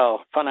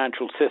fragile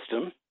financial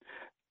system,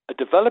 a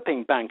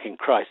developing banking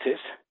crisis,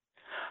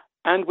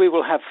 and we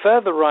will have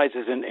further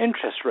rises in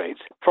interest rates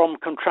from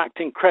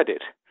contracting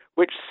credit,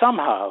 which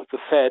somehow the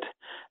Fed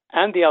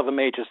and the other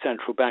major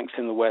central banks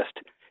in the West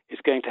is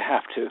going to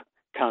have to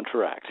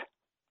counteract.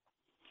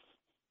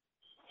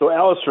 So,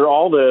 Alasdair,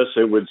 all this,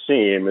 it would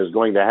seem, is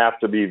going to have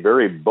to be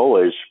very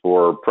bullish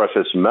for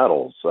precious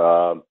metals.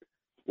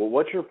 Well,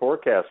 what's your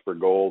forecast for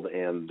gold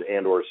and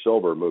or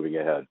silver moving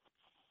ahead?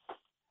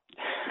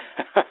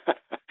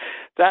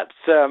 That's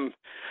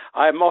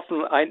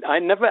I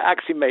never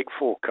actually make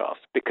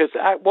forecasts, because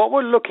what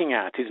we're looking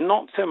at is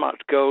not so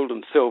much gold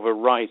and silver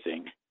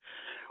rising.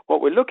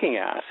 What we're looking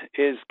at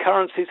is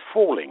currencies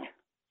falling.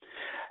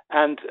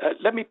 And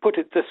let me put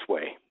it this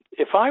way.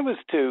 If I was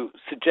to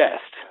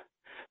suggest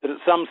that at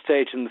some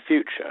stage in the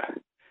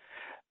future,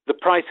 the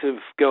price of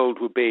gold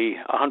would be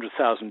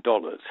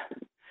 $100,000,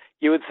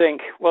 you would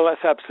think, well,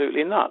 that's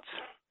absolutely nuts.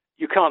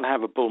 You can't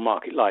have a bull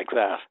market like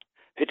that.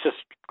 It's just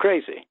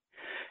crazy.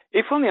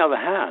 If, on the other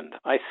hand,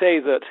 I say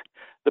that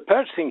the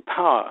purchasing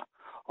power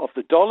of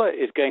the dollar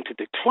is going to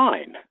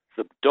decline,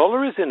 the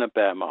dollar is in a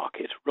bear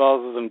market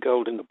rather than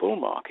gold in the bull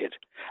market,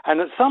 and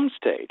at some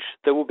stage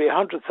there will be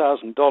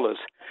 $100,000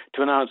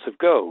 to an ounce of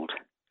gold,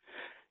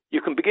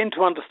 you can begin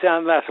to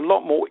understand that a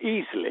lot more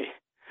easily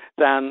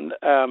than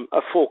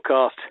a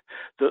forecast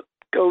that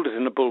gold is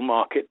in a bull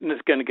market and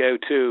it's going to go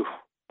to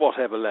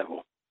whatever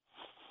level.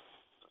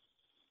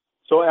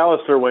 So,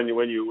 Alasdair, when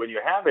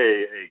you have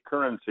a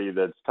currency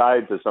that's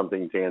tied to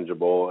something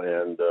tangible,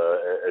 and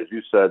as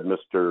you said,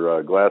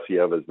 Mr.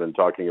 Glassiev has been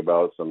talking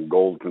about some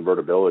gold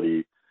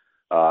convertibility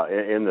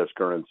in this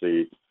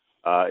currency,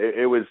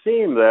 it would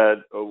seem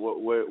that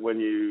when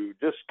you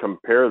just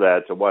compare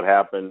that to what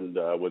happened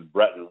with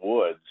Bretton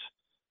Woods,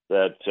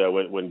 that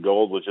when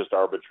gold was just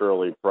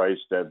arbitrarily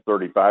priced at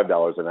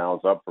 $35 an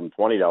ounce, up from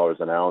 $20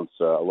 an ounce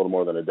a little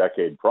more than a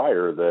decade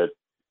prior, that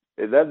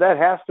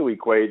has to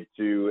equate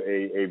to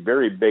a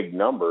very big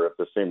number if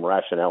the same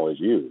rationale is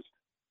used.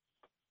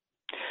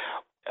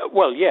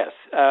 Well, yes,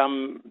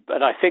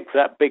 but I think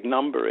that big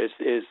number is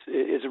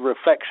a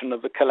reflection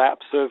of the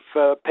collapse of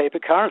paper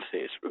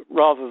currencies,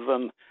 rather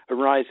than a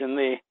rise in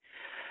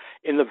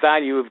the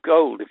value of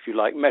gold, if you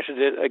like, measured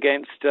it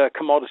against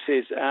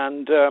commodities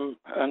and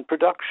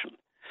production.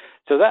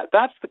 So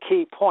that's the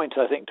key point,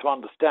 I think, to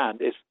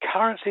understand, is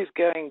currencies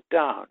going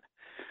down.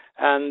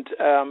 And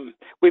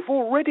we've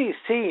already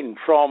seen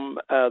from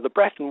the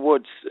Bretton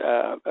Woods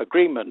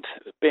agreement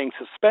being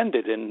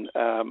suspended in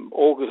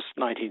August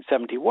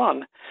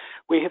 1971,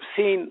 we have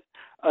seen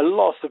a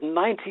loss of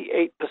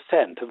 98%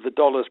 of the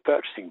dollar's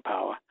purchasing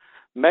power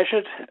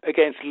measured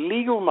against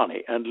legal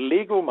money, and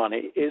legal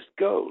money is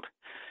gold.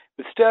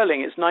 With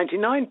sterling, it's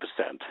 99%.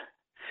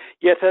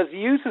 Yet as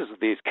users of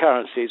these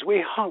currencies, we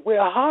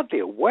are hardly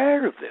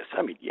aware of this.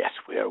 I mean, yes,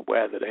 we are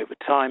aware that over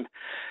time,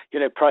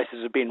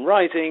 prices have been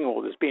rising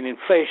or there's been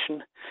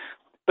inflation.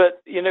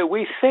 But,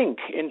 we think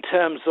in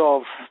terms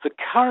of the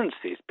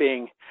currencies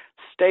being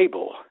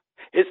stable.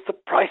 It's the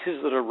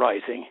prices that are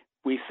rising,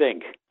 we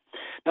think.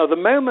 Now, the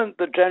moment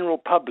the general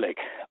public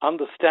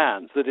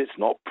understands that it's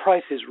not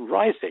prices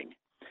rising,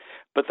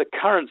 but the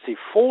currency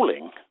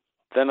falling,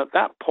 then at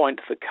that point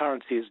the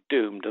currency is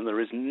doomed, and there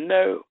is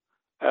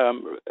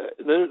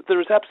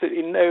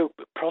absolutely no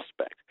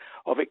prospect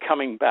of it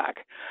coming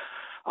back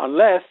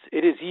unless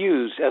it is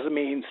used as a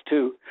means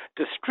to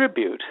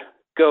distribute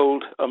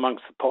gold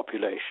amongst the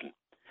population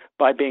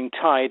by being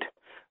tied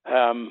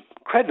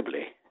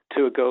credibly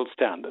to a gold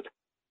standard.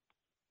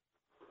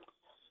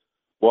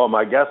 Well,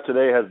 my guest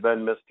today has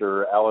been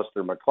Mr.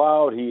 Alasdair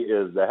Macleod. He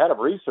is the head of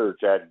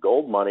research at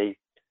Gold Money.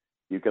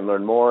 You can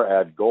learn more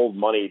at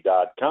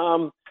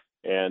goldmoney.com.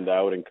 And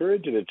I would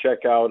encourage you to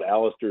check out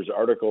Alasdair's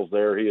articles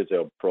there. He is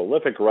a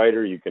prolific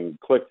writer. You can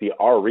click the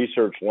Our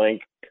Research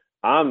link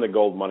on the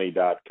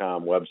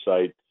goldmoney.com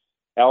website.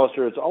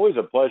 Alasdair, it's always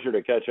a pleasure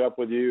to catch up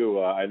with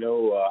you. I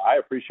know I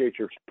appreciate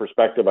your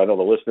perspective. I know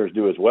the listeners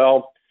do as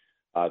well.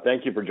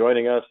 Thank you for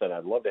joining us, and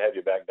I'd love to have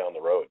you back down the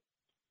road.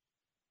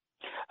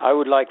 I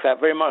would like that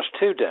very much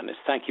too, Dennis.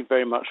 Thank you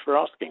very much for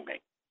asking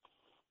me.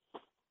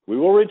 We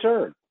will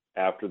return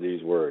after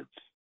these words.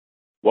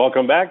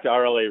 Welcome back to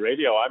RLA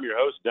Radio. I'm your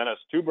host, Dennis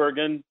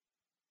Tubergen.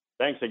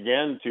 Thanks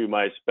again to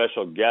my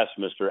special guest,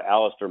 Mr.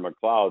 Alasdair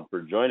Macleod,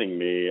 for joining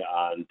me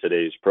on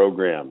today's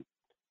program.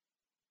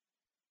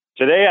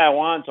 Today, I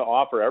want to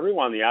offer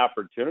everyone the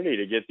opportunity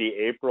to get the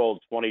April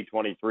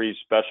 2023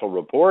 special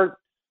report.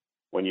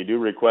 When you do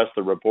request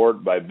the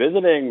report by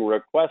visiting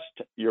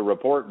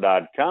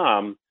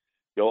requestyourreport.com,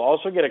 you'll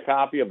also get a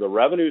copy of the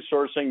Revenue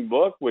Sourcing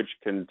book, which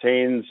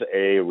contains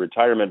a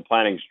retirement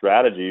planning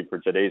strategy for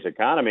today's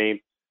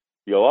economy.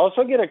 You'll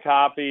also get a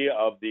copy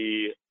of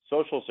the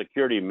Social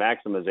Security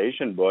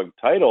Maximization book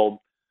titled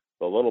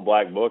The Little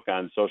Black Book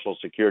on Social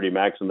Security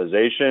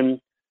Maximization.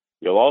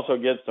 You'll also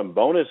get some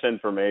bonus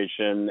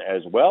information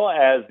as well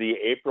as the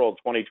April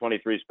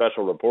 2023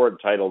 special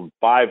report titled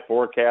 5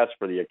 Forecasts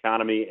for the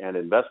Economy and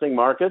Investing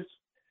Markets.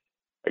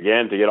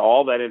 Again, to get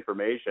all that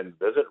information,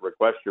 visit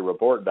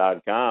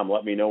requestyourreport.com.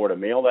 Let me know where to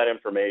mail that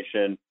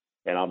information,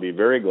 and I'll be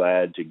very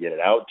glad to get it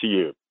out to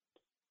you.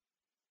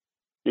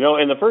 You know,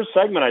 in the first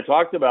segment, I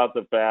talked about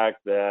the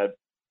fact that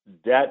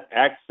debt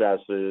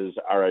excesses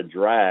are a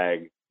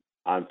drag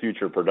on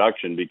future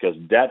production because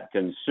debt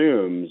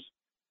consumes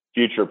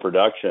future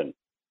production.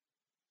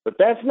 But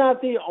that's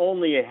not the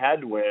only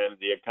headwind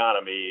the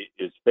economy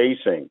is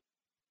facing.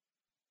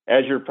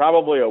 As you're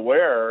probably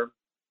aware,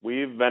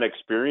 we've been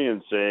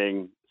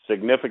experiencing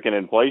significant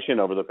inflation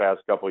over the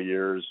past couple of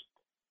years,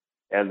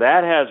 and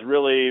that has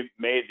really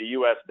made the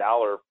U.S.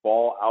 dollar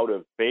fall out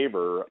of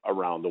favor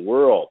around the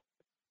world.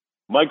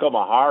 Michael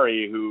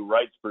Mahari, who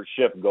writes for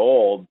Shift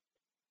Gold,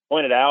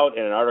 pointed out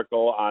in an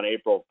article on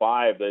April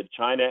 5 that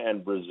China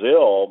and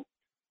Brazil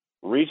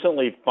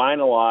recently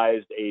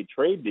finalized a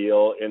trade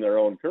deal in their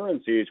own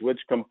currencies, which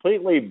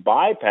completely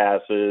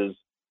bypasses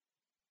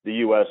the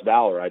U.S.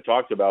 dollar. I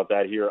talked about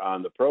that here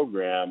on the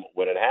program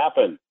when it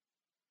happened.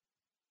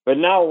 But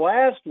now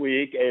last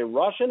week, a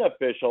Russian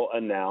official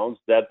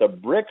announced that the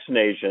BRICS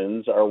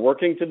nations are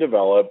working to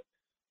develop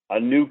a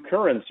new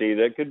currency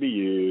that could be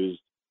used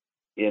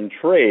in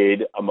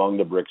trade among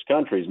the BRICS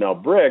countries. Now,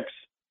 BRICS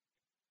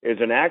is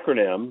an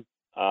acronym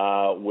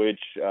which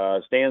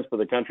stands for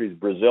the countries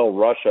Brazil,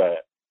 Russia,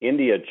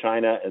 India,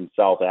 China, and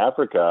South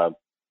Africa.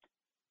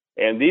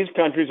 And these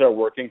countries are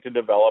working to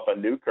develop a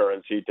new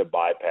currency to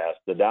bypass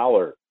the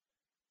dollar.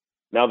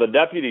 Now, the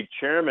deputy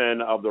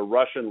chairman of the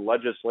Russian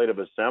Legislative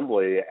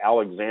Assembly,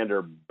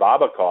 Alexander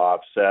Babakov,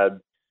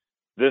 said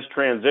this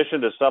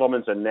transition to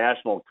settlements and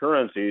national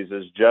currencies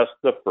is just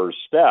the first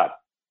step.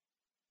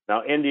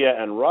 Now, India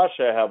and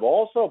Russia have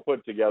also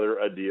put together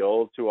a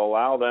deal to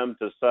allow them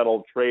to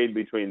settle trade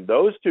between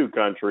those two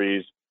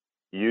countries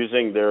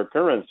using their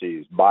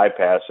currencies,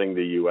 bypassing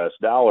the U.S.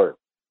 dollar.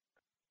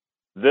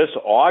 This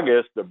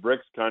August, the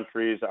BRICS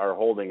countries are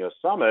holding a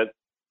summit,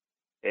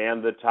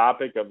 and the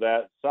topic of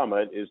that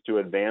summit is to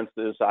advance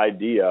this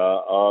idea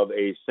of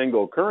a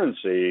single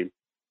currency.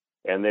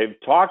 And they've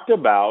talked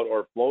about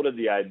or floated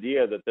the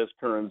idea that this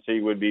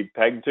currency would be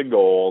pegged to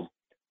gold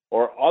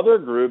or other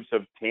groups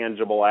of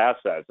tangible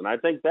assets. And I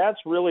think that's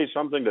really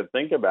something to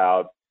think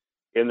about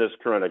in this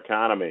current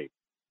economy.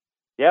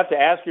 You have to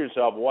ask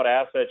yourself what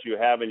assets you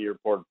have in your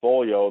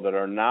portfolio that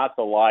are not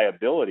the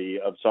liability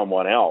of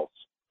someone else.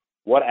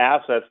 What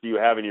assets do you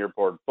have in your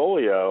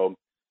portfolio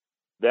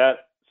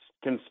that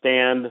can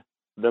stand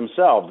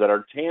themselves, that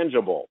are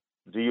tangible?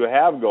 Do you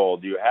have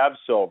gold? Do you have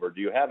silver? Do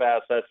you have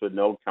assets with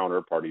no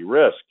counterparty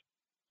risk?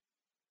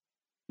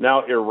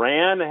 Now,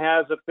 Iran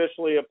has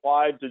officially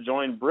applied to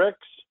join BRICS,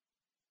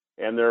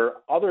 and there are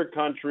other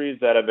countries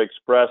that have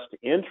expressed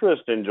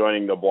interest in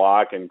joining the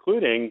bloc,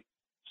 including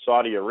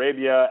Saudi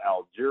Arabia,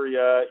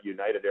 Algeria,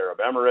 United Arab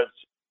Emirates,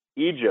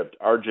 Egypt,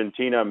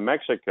 Argentina,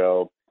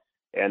 Mexico,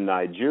 and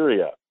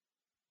Nigeria.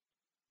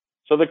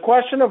 So the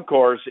question, of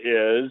course,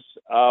 is,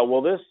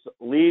 will this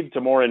lead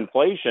to more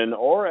inflation?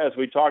 Or, as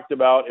we talked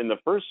about in the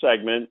first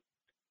segment,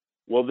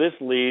 will this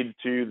lead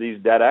to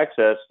these debt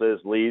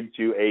excesses lead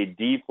to a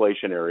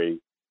deflationary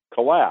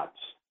collapse?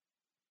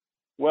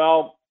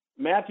 Well,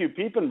 Matthew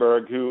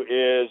Piepenburg, who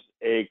is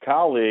a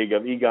colleague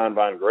of Egon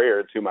von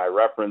Greyerz, whom I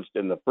referenced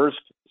in the first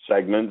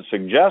segment,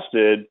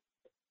 suggested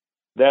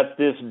that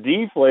this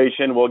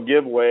deflation will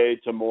give way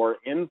to more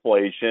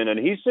inflation. And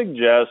he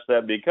suggests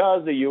that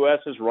because the U.S.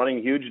 is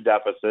running huge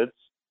deficits,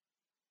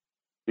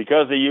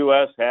 because the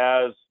U.S.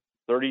 has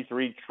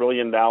 $33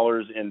 trillion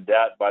in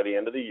debt by the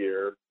end of the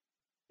year,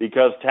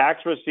 because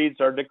tax receipts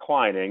are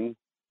declining,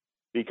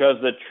 because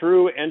the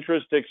true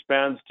interest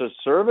expense to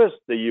service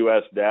the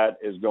U.S. debt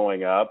is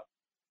going up,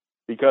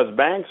 because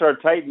banks are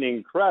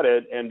tightening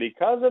credit, and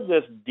because of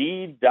this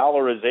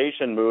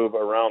de-dollarization move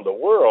around the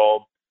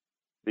world,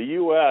 the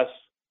U.S.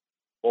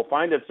 will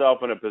find itself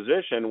in a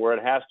position where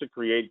it has to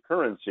create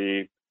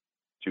currency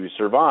to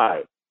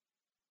survive.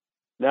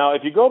 Now,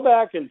 if you go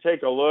back and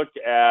take a look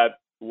at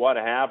what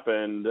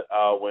happened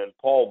when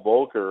Paul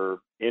Volcker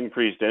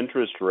increased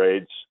interest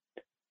rates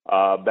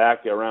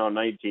back around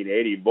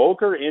 1980,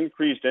 Volcker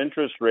increased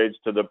interest rates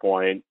to the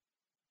point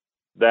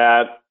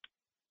that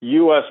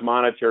U.S.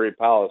 monetary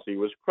policy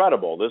was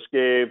credible. This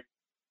gave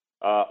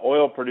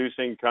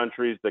oil-producing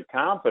countries the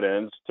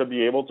confidence to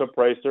be able to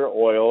price their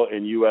oil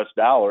in U.S.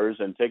 dollars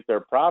and take their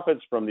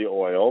profits from the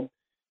oil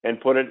and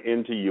put it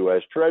into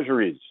U.S.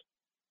 treasuries.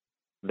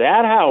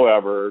 That,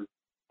 however,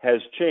 has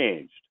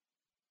changed.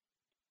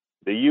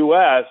 The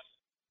U.S.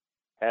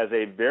 has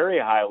a very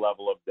high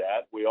level of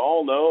debt. We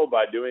all know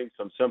by doing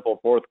some simple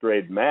fourth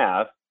grade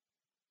math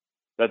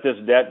that this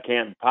debt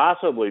can't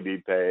possibly be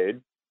paid.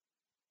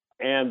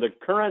 And the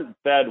current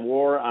Fed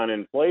war on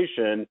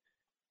inflation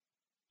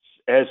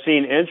has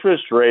seen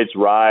interest rates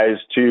rise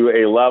to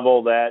a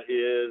level that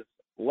is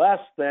less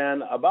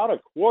than about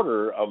a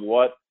quarter of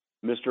what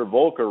Mr.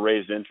 Volcker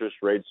raised interest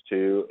rates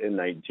to in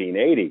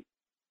 1980.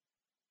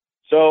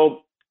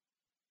 So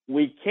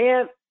we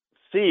can't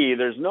see,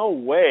 there's no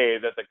way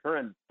that the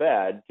current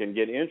Fed can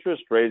get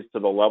interest rates to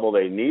the level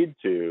they need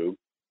to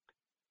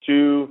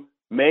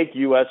make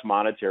U.S.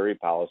 monetary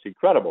policy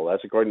credible.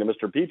 That's according to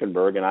Mr.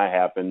 Piepenburg, and I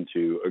happen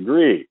to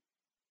agree.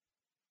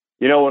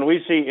 You know, when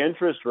we see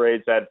interest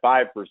rates at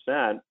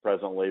 5%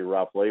 presently,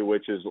 roughly,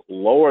 which is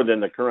lower than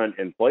the current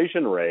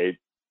inflation rate,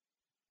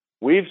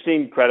 we've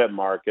seen credit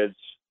markets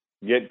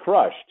get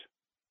crushed.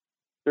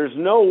 There's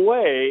no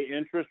way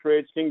interest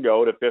rates can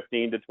go to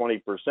 15 to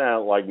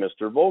 20% like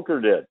Mr.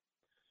 Volcker did.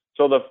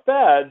 So the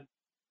Fed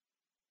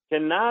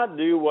cannot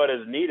do what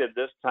is needed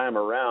this time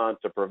around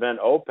to prevent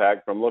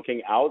OPEC from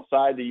looking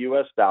outside the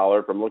U.S.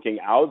 dollar, from looking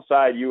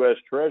outside U.S.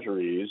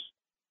 treasuries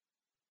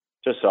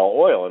to sell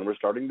oil. And we're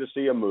starting to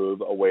see a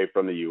move away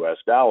from the U.S.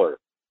 dollar.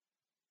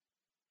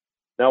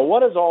 Now,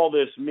 what does all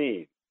this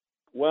mean?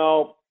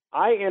 Well,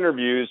 I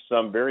interviewed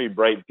some very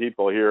bright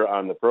people here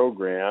on the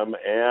program,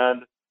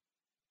 and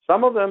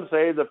some of them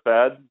say the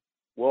Fed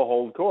will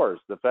hold course.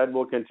 The Fed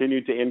will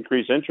continue to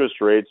increase interest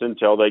rates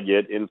until they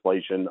get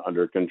inflation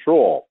under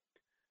control.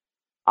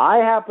 I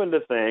happen to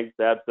think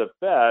that the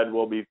Fed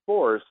will be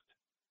forced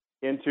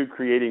into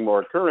creating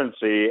more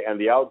currency, and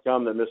the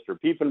outcome that Mr.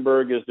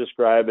 Piepenburg is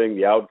describing,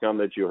 the outcome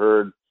that you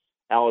heard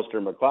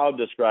Alasdair Macleod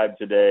describe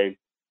today,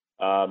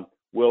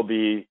 will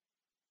be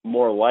the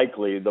more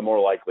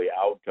likely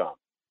outcome.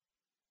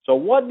 So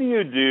what do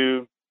you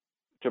do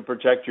to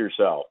protect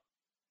yourself?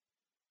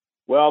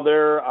 Well,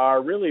 there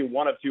are really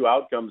one of two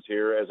outcomes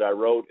here, as I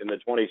wrote in the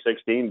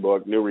 2016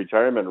 book, New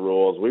Retirement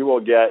Rules. We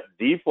will get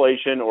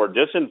deflation or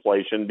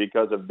disinflation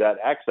because of debt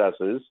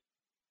excesses,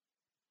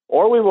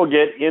 or we will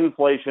get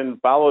inflation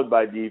followed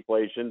by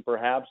deflation,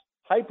 perhaps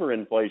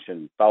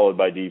hyperinflation followed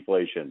by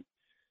deflation.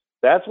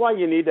 That's why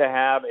you need to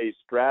have a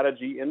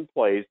strategy in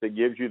place that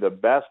gives you the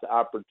best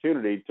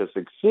opportunity to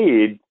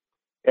succeed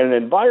in an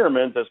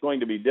environment that's going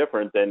to be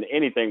different than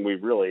anything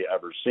we've really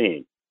ever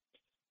seen.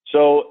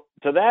 So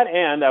to that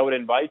end, I would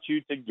invite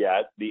you to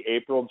get the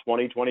April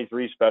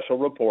 2023 special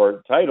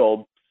report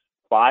titled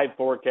 5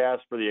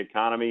 Forecasts for the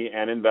Economy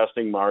and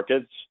Investing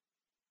Markets.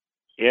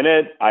 In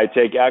it, I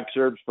take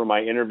excerpts from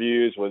my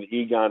interviews with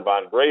Egon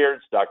von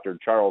Greyerz, Dr.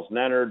 Charles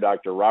Nenner,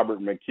 Dr. Robert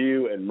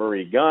McHugh, and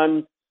Murray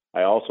Gunn.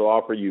 I also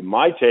offer you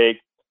my take,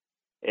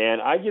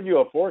 and I give you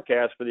a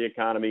forecast for the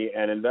economy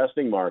and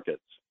investing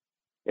markets.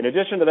 In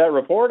addition to that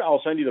report,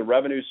 I'll send you the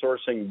revenue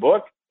sourcing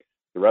book.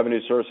 The revenue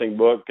sourcing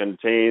book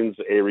contains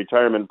a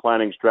retirement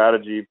planning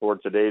strategy for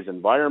today's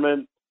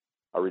environment,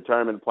 a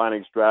retirement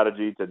planning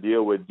strategy to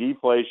deal with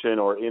deflation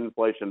or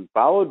inflation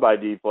followed by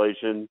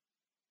deflation,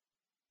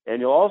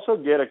 and you'll also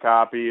get a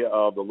copy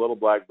of the Little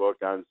Black Book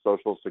on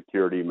Social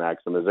Security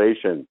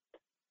Maximization.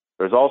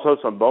 There's also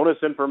some bonus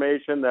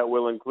information that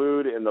we'll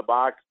include in the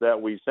box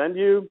that we send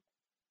you.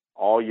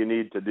 All you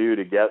need to do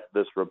to get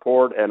this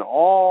report and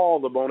all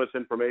the bonus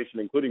information,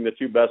 including the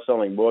 2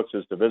 best-selling books,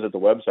 is to visit the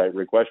website,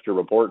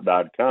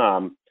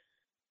 requestyourreport.com.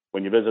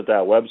 When you visit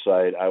that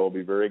website, I will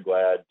be very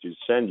glad to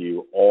send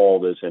you all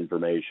this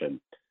information.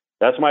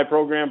 That's my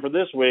program for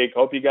this week.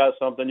 Hope you got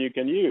something you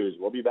can use.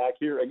 We'll be back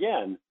here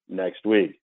again next week.